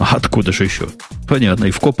 да? А откуда же еще? Понятно.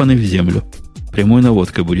 И вкопанный в землю. Прямой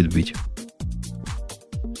наводкой будет бить.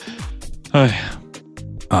 Ай.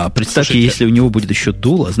 А представьте, если у него будет еще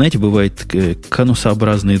дуло. Знаете, бывают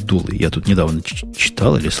конусообразные дулы. Я тут недавно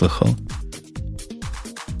читал или слыхал.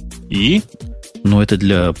 И? Но это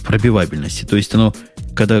для пробивабельности. То есть оно,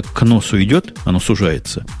 когда к носу идет, оно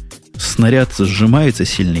сужается. Снаряд сжимается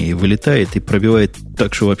сильнее и вылетает, и пробивает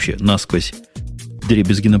так, что вообще насквозь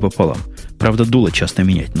дребезги напополам. Правда, дуло часто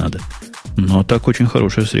менять надо. Но так очень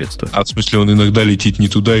хорошее средство. А в смысле он иногда летит не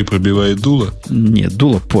туда и пробивает дуло? Нет,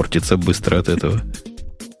 дуло портится быстро от этого.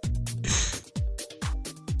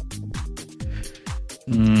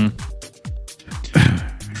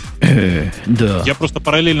 Да. Я просто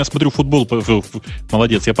параллельно смотрю футбол.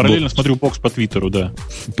 Молодец. Я параллельно смотрю бокс по Твиттеру, да.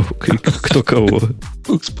 Кто кого?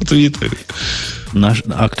 Бокс по Твиттеру.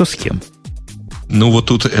 А кто с кем? Ну, вот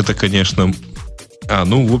тут это, конечно...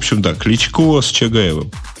 в общем, да, Кличко с Чагаевым.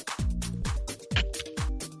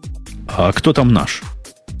 А кто там наш?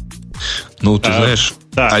 Ну, ты знаешь,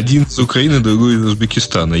 один из Украины, другой из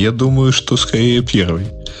Узбекистана. Я думаю, что скорее первый.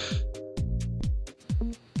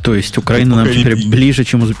 То есть Украина нам теперь ближе,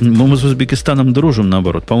 чем мы с Узбекистаном дружим,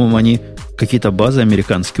 наоборот. По-моему, они какие-то базы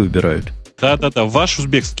американские убирают. Да, ваш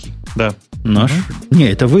узбекский, да. Наш? Не,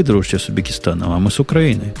 это вы дружите с Узбекистаном, а мы с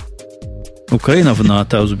Украиной. Украина в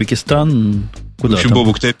НАТО, а Узбекистан куда-то. В общем,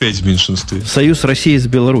 Бобук, ты опять в меньшинстве. Союз России с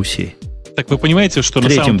Белоруссией. Так вы понимаете, что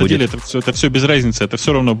Третьим на самом деле будет. это все без разницы. Это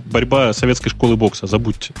все равно борьба советской школы бокса.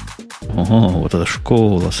 Забудьте. Ого, вот эта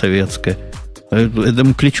школа советская.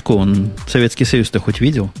 Этому Кличко, он Советский Союз-то хоть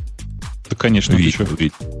видел? Да, конечно. Видел.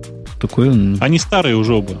 Такой он... Они старые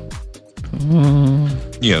уже оба.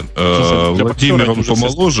 Нет, Владимир, он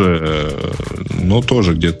помоложе, но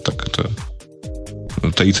тоже где-то так это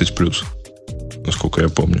 30+, насколько я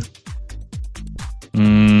помню.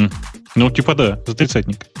 Ну, типа да, за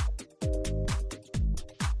тридцатник.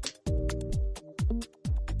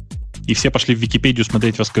 И все пошли в Википедию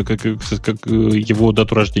смотреть вас как его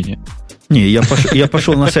дату рождения. Не, я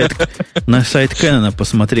пошел на сайт Кэнона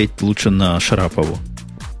посмотреть лучше на Шарапову.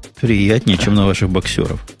 Приятнее, чем на ваших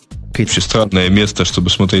боксеров. Очень странное место, чтобы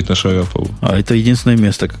смотреть на Шарапову. А это единственное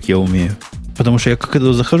место, как я умею. Потому что я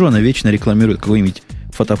когда захожу, она вечно рекламирует какой-нибудь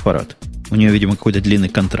фотоаппарат. У нее, видимо, какой-то длинный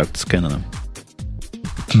контракт с Кэноном.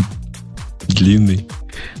 Длинный?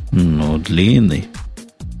 Ну, длинный.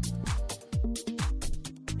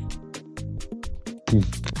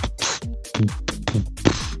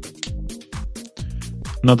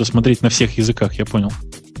 Надо смотреть на всех языках, я понял.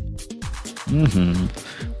 Угу.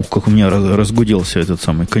 Как у меня разгуделся этот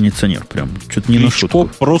самый кондиционер. Прям что-то не на шутку.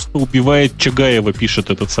 Просто убивает Чагаева, пишет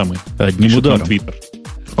этот самый. Одним пишет ударом. На Твиттер.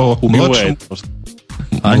 Убивает просто.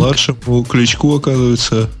 Младшему Кличку,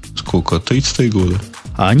 оказывается, сколько? 33 года.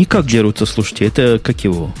 А они как дерутся, слушайте? Это как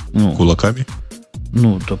его? Кулаками?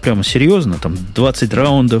 Ну, то прямо серьезно. Там 20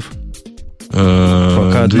 раундов.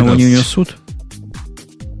 Пока 12. одного не унесут.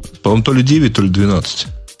 По-моему, то ли 9, то ли 12.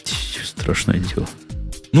 Страшное дело.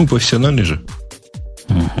 Ну, профессиональный же.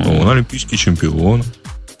 Он олимпийский чемпион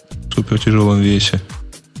в супертяжелом весе.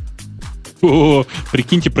 О,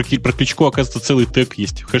 прикиньте, про Кличко, оказывается, целый тег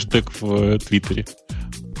есть. Хэштег в Твиттере.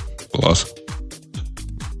 Класс.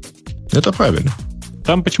 Это правильно.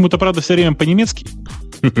 Там почему-то, правда, все время по-немецки.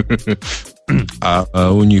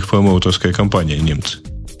 А у них промоутерская компания немцы.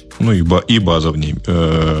 Ну, и база в ней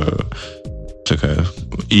такая.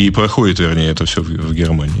 И проходит, вернее, это все в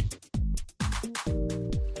Германии.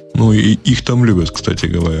 Ну, и их там любят, кстати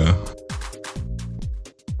говоря.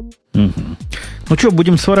 Угу. Ну что,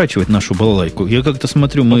 будем сворачивать нашу балалайку? Я как-то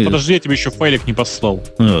смотрю, мы... Подожди, я тебе еще файлик не послал.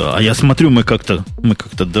 А я смотрю, мы как-то,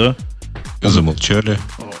 да. Замолчали.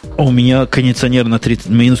 А у меня кондиционер на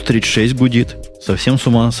минус 36 гудит. Совсем с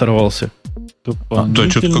ума сорвался. Да,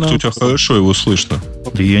 что-то как-то у тебя хорошо его слышно.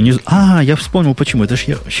 Да я не... я вспомнил, почему. Это ж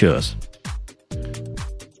я... Сейчас.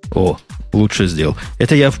 О, лучше сделал.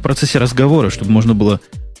 Это я в процессе разговора, чтобы можно было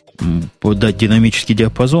дать динамический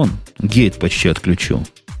диапазон. Гейт почти отключил.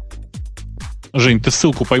 Жень, ты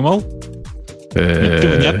ссылку поймал?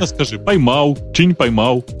 Ты внятно скажи. Поймал. Чинь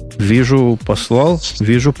поймал. Вижу, послал.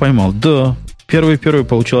 Вижу, поймал. Да. Первый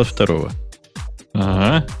получилось второго.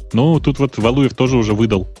 Ага. Ну, тут вот Валуев тоже уже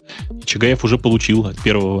выдал. И Чагаев уже получил от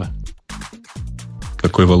первого.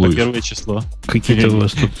 Какой Валуев? Первое число. Какие-то у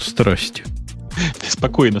вас тут страсти.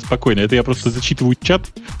 Спокойно. Это я просто зачитываю чат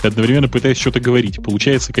и одновременно пытаюсь что-то говорить.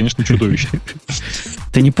 Получается, конечно, чудовищно.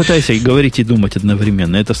 Ты не пытайся говорить и думать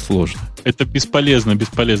одновременно. Это сложно. Это бесполезно.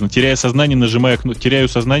 Теряю сознание, нажимая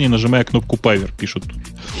кнопку Power, пишут.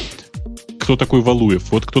 Кто такой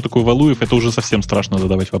Валуев? Вот кто такой Валуев, это уже совсем страшно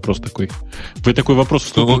задавать вопрос такой. Вы такой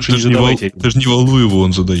вопрос лучше не задавайте. Это же не Валуеву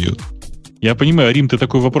он задает. Я понимаю, Рим, ты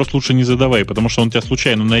такой вопрос лучше не задавай, потому что он тебя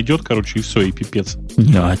случайно найдет, короче, и все, и пипец.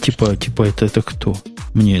 Не, типа это кто?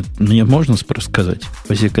 Мне можно сказать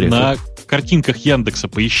по секрету? На картинках Яндекса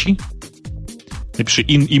поищи. Напиши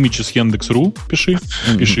images Яндекс.ру, пиши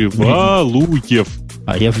Валуев.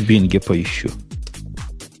 А я в Бинге поищу.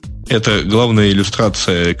 Это главная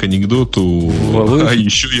иллюстрация к анекдоту, Валуев. А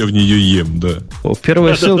еще я в нее ем, да.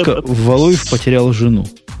 Первая ссылка. Валуев потерял жену.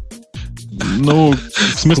 Ну,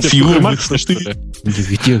 в смысле, что ли?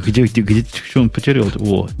 Где что он потерял?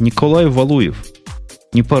 Николай Валуев.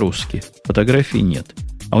 Не по-русски. Фотографии нет.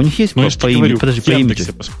 А у них есть по имени? Подожди, по имени.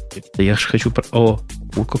 Да я же хочу...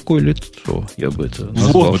 какое лицо. Я бы это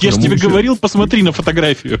назвал. Вот, я же тебе говорил, посмотри на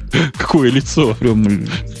фотографию. Какое лицо. Прям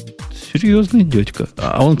серьезный дядька.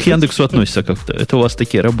 А он к Яндексу относится как-то? Это у вас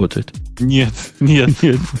такие работают? Нет.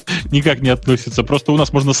 Никак не относится. Просто у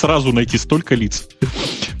нас можно сразу найти столько лиц.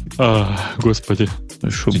 Господи.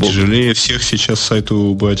 Тяжелее всех сейчас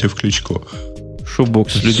сайту братьев Кличко. Шубок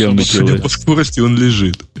с людьми делает. Судя по скорости он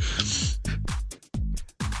лежит.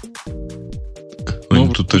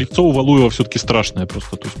 Ну, лицо у Валуева все-таки страшное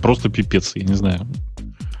просто. То есть просто пипец, я не знаю.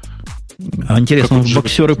 А интересно, он в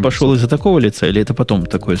боксеры пошел из-за такого лица, или это потом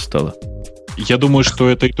такое стало? Я думаю, что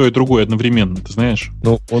это и то, и другое одновременно, ты знаешь?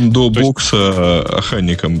 Ну, он до бокса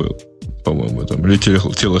охранником был, по-моему, там, или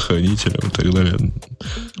телохранителем и так далее.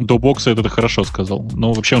 До бокса это ты хорошо сказал.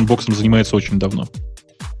 Но вообще он боксом занимается очень давно.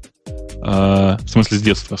 В смысле, с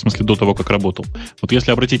детства, в смысле, до того, как работал. Вот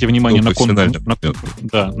если обратите внимание на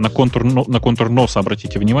контур носа,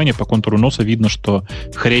 обратите внимание, по контуру носа видно, что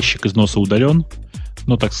хрящик из носа удален,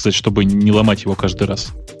 ну, так сказать, чтобы не ломать его каждый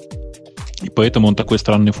раз. И поэтому он такой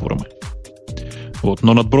странной формы. Вот.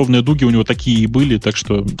 Но надбровные дуги у него такие и были, так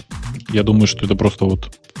что я думаю, что это просто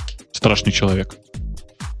вот страшный человек.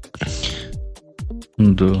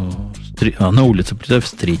 Да. На улице, представь,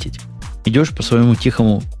 встретить. Идешь по своему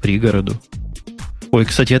тихому пригороду. Ой,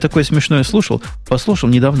 кстати, я такое смешное послушал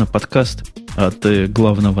недавно подкаст от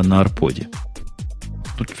главного на Арподе.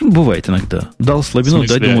 Тут бывает иногда. Дал слабину,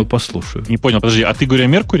 дай, думаю, послушаю. Не понял, подожди, а ты говоря о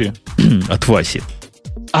Меркури? От Васи.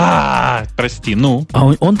 Прости, ну. А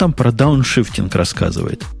он там про дауншифтинг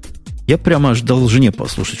рассказывает. Я прямо аж дал жене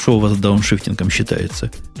послушать, что у вас дауншифтингом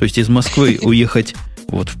считается. То есть из Москвы уехать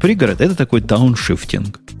вот в пригород, это такой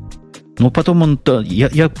дауншифтинг. Но потом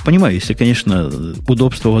я понимаю, если, конечно,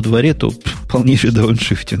 удобство во дворе, то полнейший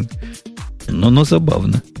дауншифтинг. Но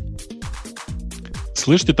забавно.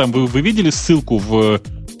 Слышите, там вы видели ссылку в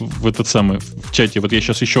этот самый в чате? Вот я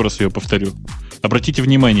сейчас еще раз ее повторю. Обратите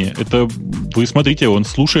внимание, это вы смотрите, он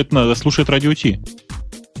слушает радио Ти.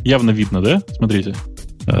 Явно видно, да? Смотрите.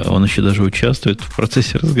 Он еще даже участвует в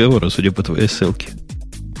процессе разговора, судя по твоей ссылке.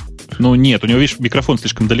 Ну нет, у него, видишь, микрофон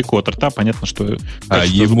слишком далеко от рта, понятно, что...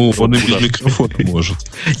 ему он и без микрофона может.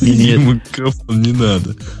 Ему микрофон не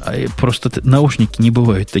надо. Просто наушники не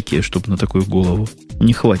бывают такие, чтобы на такую голову.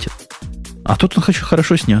 Не хватит. А тут он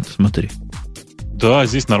хорошо снят, смотри. Да,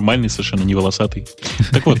 здесь нормальный совершенно, не волосатый.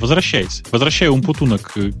 Так вот, возвращай Умпутуна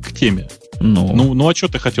к теме. Ну, а что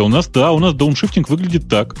ты хотел? У нас дауншифтинг выглядит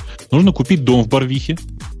так. Нужно купить дом в Барвихе.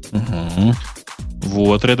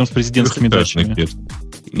 Вот, рядом с президентскими дачами.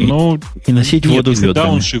 И носить воду ведрами.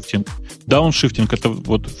 Дауншифтинг. Дауншифтинг это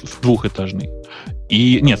вот двухэтажный.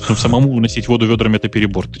 И нет, самому носить воду ведрами это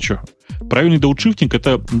перебор. Ты что? Правильный дауншифтинг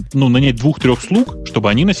это нанять 2-3 слуг, чтобы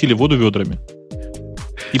они носили воду ведрами.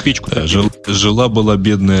 И печку. Да, жила-была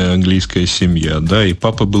бедная английская семья, да, и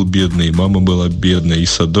папа был бедный, и мама была бедная, и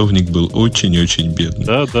садовник был очень-очень бедный.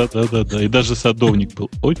 Да. И даже садовник был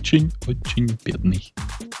очень-очень бедный.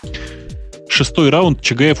 6-й раунд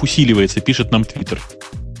Чагаев усиливается, пишет нам Твиттер.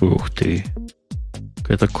 Ух ты.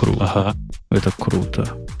 Это круто. Ага. Это круто.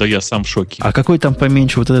 Да я сам в шоке. А какой там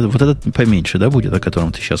поменьше? Вот этот поменьше, да, будет, о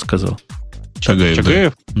котором ты сейчас сказал?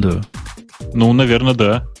 Чагаев? Да. Ну, наверное,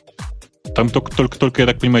 да. Там только, я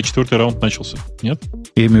так понимаю, 4-й раунд начался. Нет?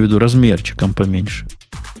 Я имею в виду размерчиком поменьше.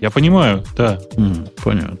 Я понимаю, да.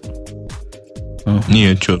 Понятно.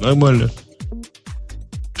 Нет, что, нормально.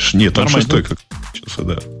 Нет, там нормально. 6-й как начался,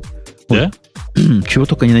 да. Да? Чего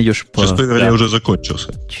только не найдешь по... 6-й, вернее, уже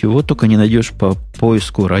закончился. Чего только не найдешь по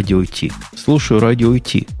поиску радио Ти. Слушаю радио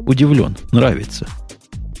Ти. Удивлен. Нравится.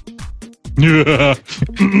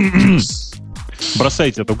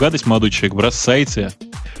 Бросайте эту гадость, молодой человек, бросайте.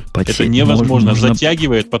 Подсеть. Это невозможно. Нужно...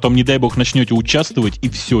 Затягивает, потом, не дай бог, начнете участвовать, и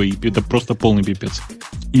все. И это просто полный пипец.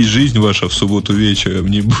 И жизнь ваша в субботу вечером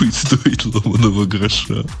не будет стоить ломаного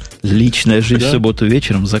гроша. Личная жизнь Да? в субботу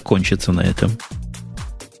вечером закончится на этом.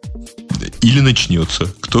 Или начнется.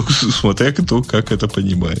 Смотря кто как это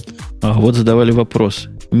понимает. А вот задавали вопрос.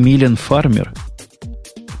 Милен Фармер,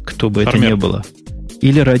 кто бы это ни было,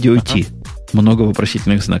 или радио Ти? Много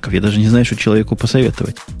вопросительных знаков. Я даже не знаю, что человеку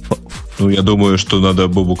посоветовать. Ну, я думаю, что надо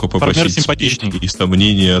Бобука попросить. Фармер симпатичный. И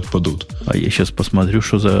сомнения отпадут. А я сейчас посмотрю,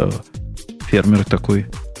 что за фермер такой.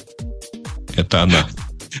 Это она.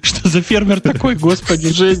 Что за фермер такой, господи,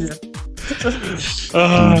 Женя?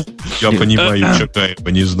 Я понимаю, Чагаева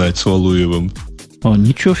не знать с Валуевым.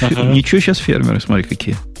 Ничего сейчас фермеры, смотри,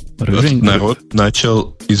 какие. Народ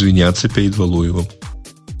начал извиняться перед Валуевым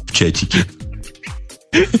в чатике.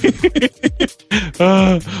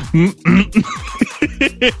 Как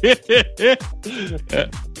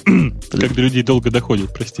до людей долго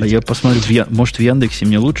доходит, простите. А я посмотрю, может, в Яндексе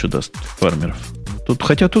мне лучше даст фармеров.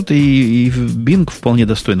 Хотя тут и Bing вполне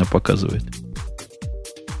достойно показывает.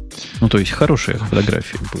 Ну, то есть, хорошие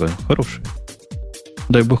фотографии. Хорошие.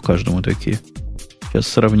 Дай бог каждому такие. Сейчас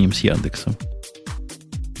сравним с Яндексом.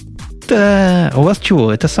 Да, у вас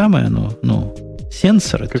чего? Это самое,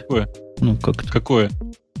 сенсор? Какое? Как-то. Какое?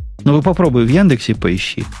 Вы попробуй в Яндексе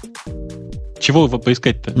поищи. Чего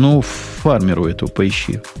поискать-то? Фармеру эту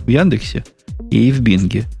поищи. В Яндексе и в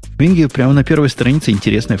Бинге. В Бинге прямо на первой странице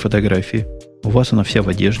интересные фотографии. У вас она вся в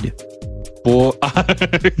одежде.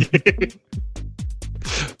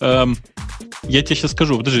 Я тебе сейчас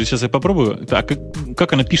скажу. Подожди, сейчас я попробую. А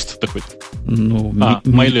как она пишется-то хоть?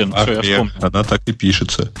 Майлен. Все, я вспомнил. Она так и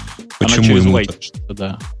пишется. Она Почему через ему White пишется,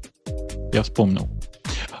 да. Я вспомнил.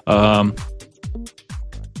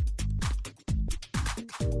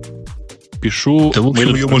 Пишу... Да, в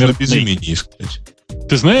общем, ее можно без имени искать.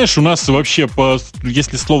 Ты знаешь, у нас вообще,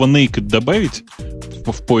 если слово naked добавить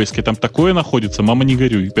в поиске, там такое находится, мама не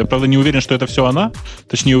горюй. Я, правда, не уверен, что это все она.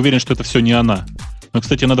 Точнее, уверен, что это все не она. Но,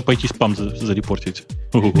 кстати, надо пойти спам зарепортить.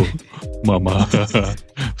 Мама.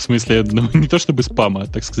 В смысле, не то чтобы спам, а,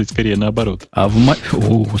 так сказать, скорее наоборот. О,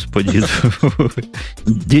 господи.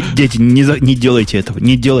 Дети, не делайте этого.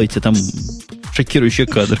 Не делайте там шокирующий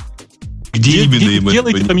кадр. Где именно им это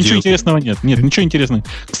делайте, там ничего интересного нет. Нет, ничего интересного.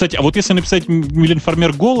 Кстати, а вот если написать Милен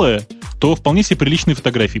Фармер голая, то вполне себе приличные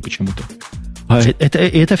фотографии почему-то. А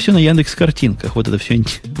это все на Яндекс картинках. Вот это все.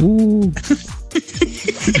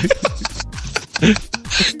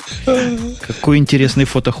 Какой интересный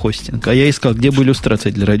фотохостинг. А я искал, где бы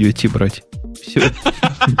иллюстрации для радио Ти брать. Все.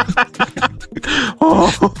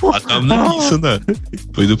 А там написано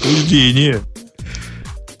предупреждение.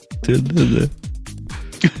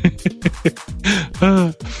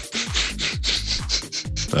 Да.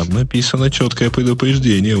 Там написано четкое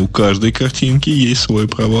предупреждение. У каждой картинки есть свой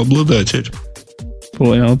правообладатель.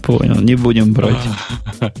 Понял. Не будем брать.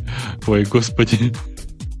 Ой, господи.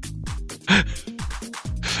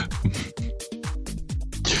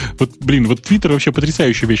 Вот Твиттер вообще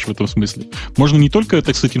потрясающая вещь в этом смысле. Можно не только,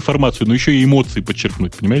 так сказать, информацию, но еще и эмоции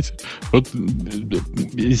подчеркнуть, понимаете? Вот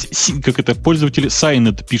как это, пользователь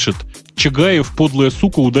Сайнет пишет: Чагаев, подлая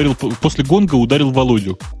сука, после гонга ударил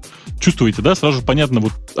Володю. Чувствуете, да? Сразу понятно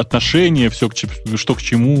вот отношения, все, что к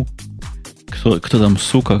чему. Кто там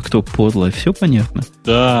сука, а кто подлая, все понятно.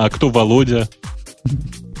 Да, а кто Володя?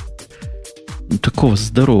 Такого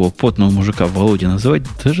здорового, потного мужика Володя называть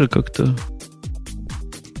даже как-то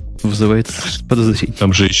вызывает подозрение.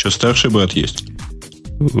 Там же еще старший брат есть,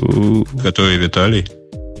 который Виталий.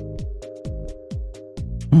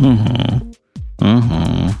 Ага.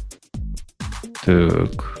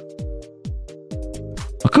 Так.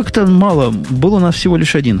 А как-то мало. Был у нас всего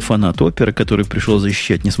лишь один фанат оперы, который пришел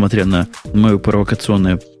защищать, несмотря на мое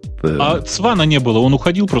провокационное... А Свана не было, он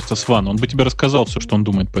уходил просто Сван. Он бы тебе рассказал все, что он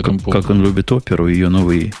думает по этому поводу. Как он любит оперу, ее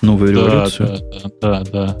новую революцию.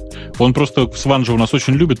 Да. Он просто, Сван же у нас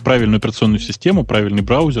очень любит правильную операционную систему, правильный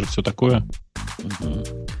браузер, все такое.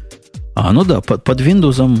 Ну да, под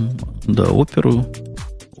Windows, да, оперу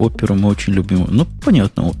мы очень любим. Ну,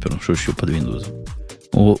 понятно, оперу, что еще под Windows.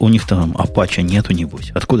 У них там Apache нету,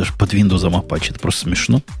 небось. Откуда же под Windows Apache? Это просто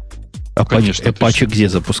смешно. Apache где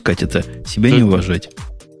запускать? Это себя не уважать.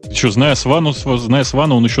 Еще, зная Свана,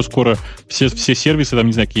 он еще скоро все сервисы, там,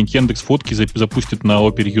 не знаю, какие-нибудь Яндекс фотки запустит на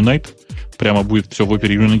Opera Unite. Прямо будет все в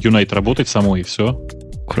Opera Unite работать само, и все.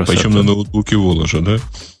 Красота. Причем на ноутбуке Воложа, да?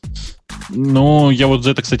 Ну, я вот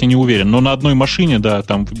за это, кстати, не уверен. Но на одной машине, да,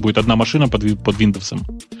 там будет одна машина под Windows.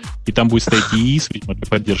 И там будет стоять ИИС, видимо, для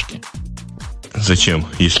поддержки. Зачем,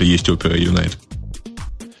 если есть Opera Unite?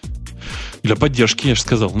 Для поддержки, я же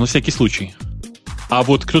сказал, на всякий случай. А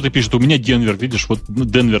вот кто-то пишет, у меня Денвер, видишь, вот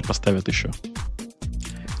Денвер поставят еще.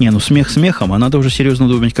 Не, ну смех смехом, а надо уже серьезно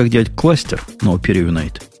думать, как делать кластер на Opera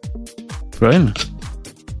Unite. Правильно?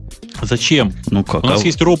 Зачем? Ну как? У нас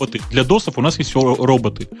есть роботы. Для досов у нас есть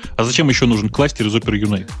роботы. А зачем еще нужен кластер из Opera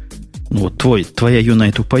Unite? Ну вот твоя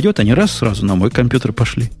Unite упадет, они сразу на мой компьютер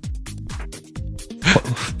пошли.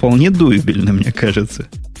 Вполне дуебельно, мне кажется.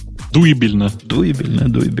 Дуебельно,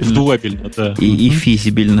 да. И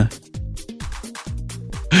физибельно.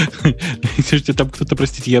 Слушайте, там кто-то,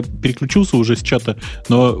 простите, я переключился уже с чата,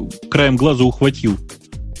 но краем глаза ухватил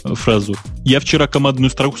фразу. Я вчера командную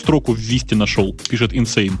строку в Висте нашел, пишет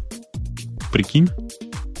Insane. Прикинь?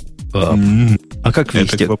 А как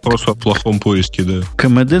Висте? Это к вопросу о плохом поиске, да.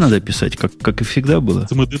 КМД надо писать, как и всегда было.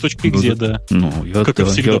 cmd.exe, да. Ну, как и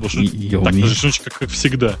всегда. Как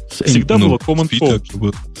всегда. Всегда было Command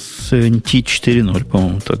Prompt. С NT 4.0,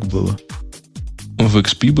 по-моему, так было. В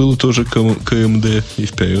XP было тоже КМД и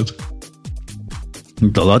вперед.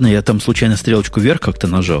 Да ладно, я там случайно стрелочку вверх как-то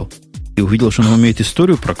нажал и увидел, что он умеет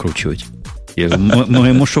историю прокручивать.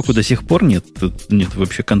 Моему шоку до сих пор нет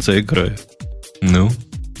вообще конца игры. Ну?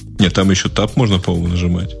 Нет, там еще тап можно, по-моему,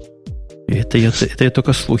 нажимать. Это я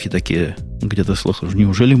только слухи такие где-то слышал.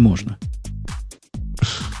 Неужели можно?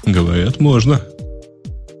 Говорят, можно.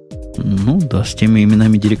 Ну да, с теми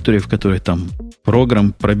именами директорий, в которых там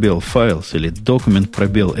программ пробел files или документ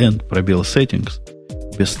пробел end пробел settings.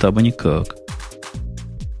 Без таба никак.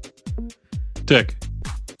 Так,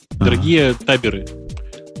 дорогие таберы,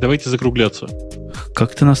 давайте закругляться.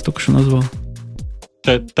 Как ты нас только что назвал?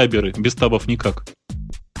 Таберы, без табов никак.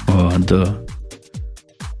 Да.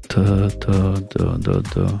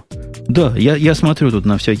 Да, я смотрю тут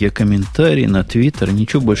на всякие комментарии, на Твиттер,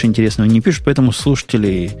 ничего больше интересного не пишут, поэтому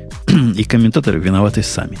слушатели и комментаторы виноваты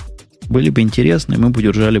сами. Были бы интересны,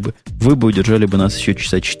 вы бы удержали бы нас еще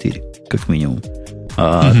часа 4, как минимум.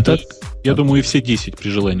 А так... Я думаю, и все 10 при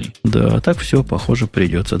желании. Да, так все, похоже,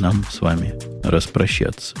 придется нам с вами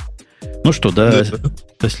распрощаться. Ну что,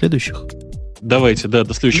 до следующих? Давайте,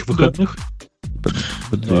 до следующих выходных.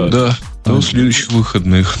 До следующих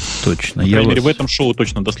выходных. Точно. По крайней мере, в этом шоу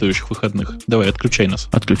точно до следующих выходных. Давай, отключай нас.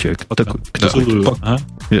 Отключай. Целую.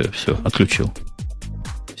 Все, отключил.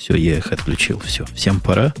 Все, я их отключил. Все, всем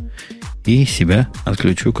пора. И себя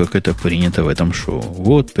отключу, как это принято в этом шоу.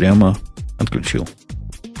 Вот, прямо отключил.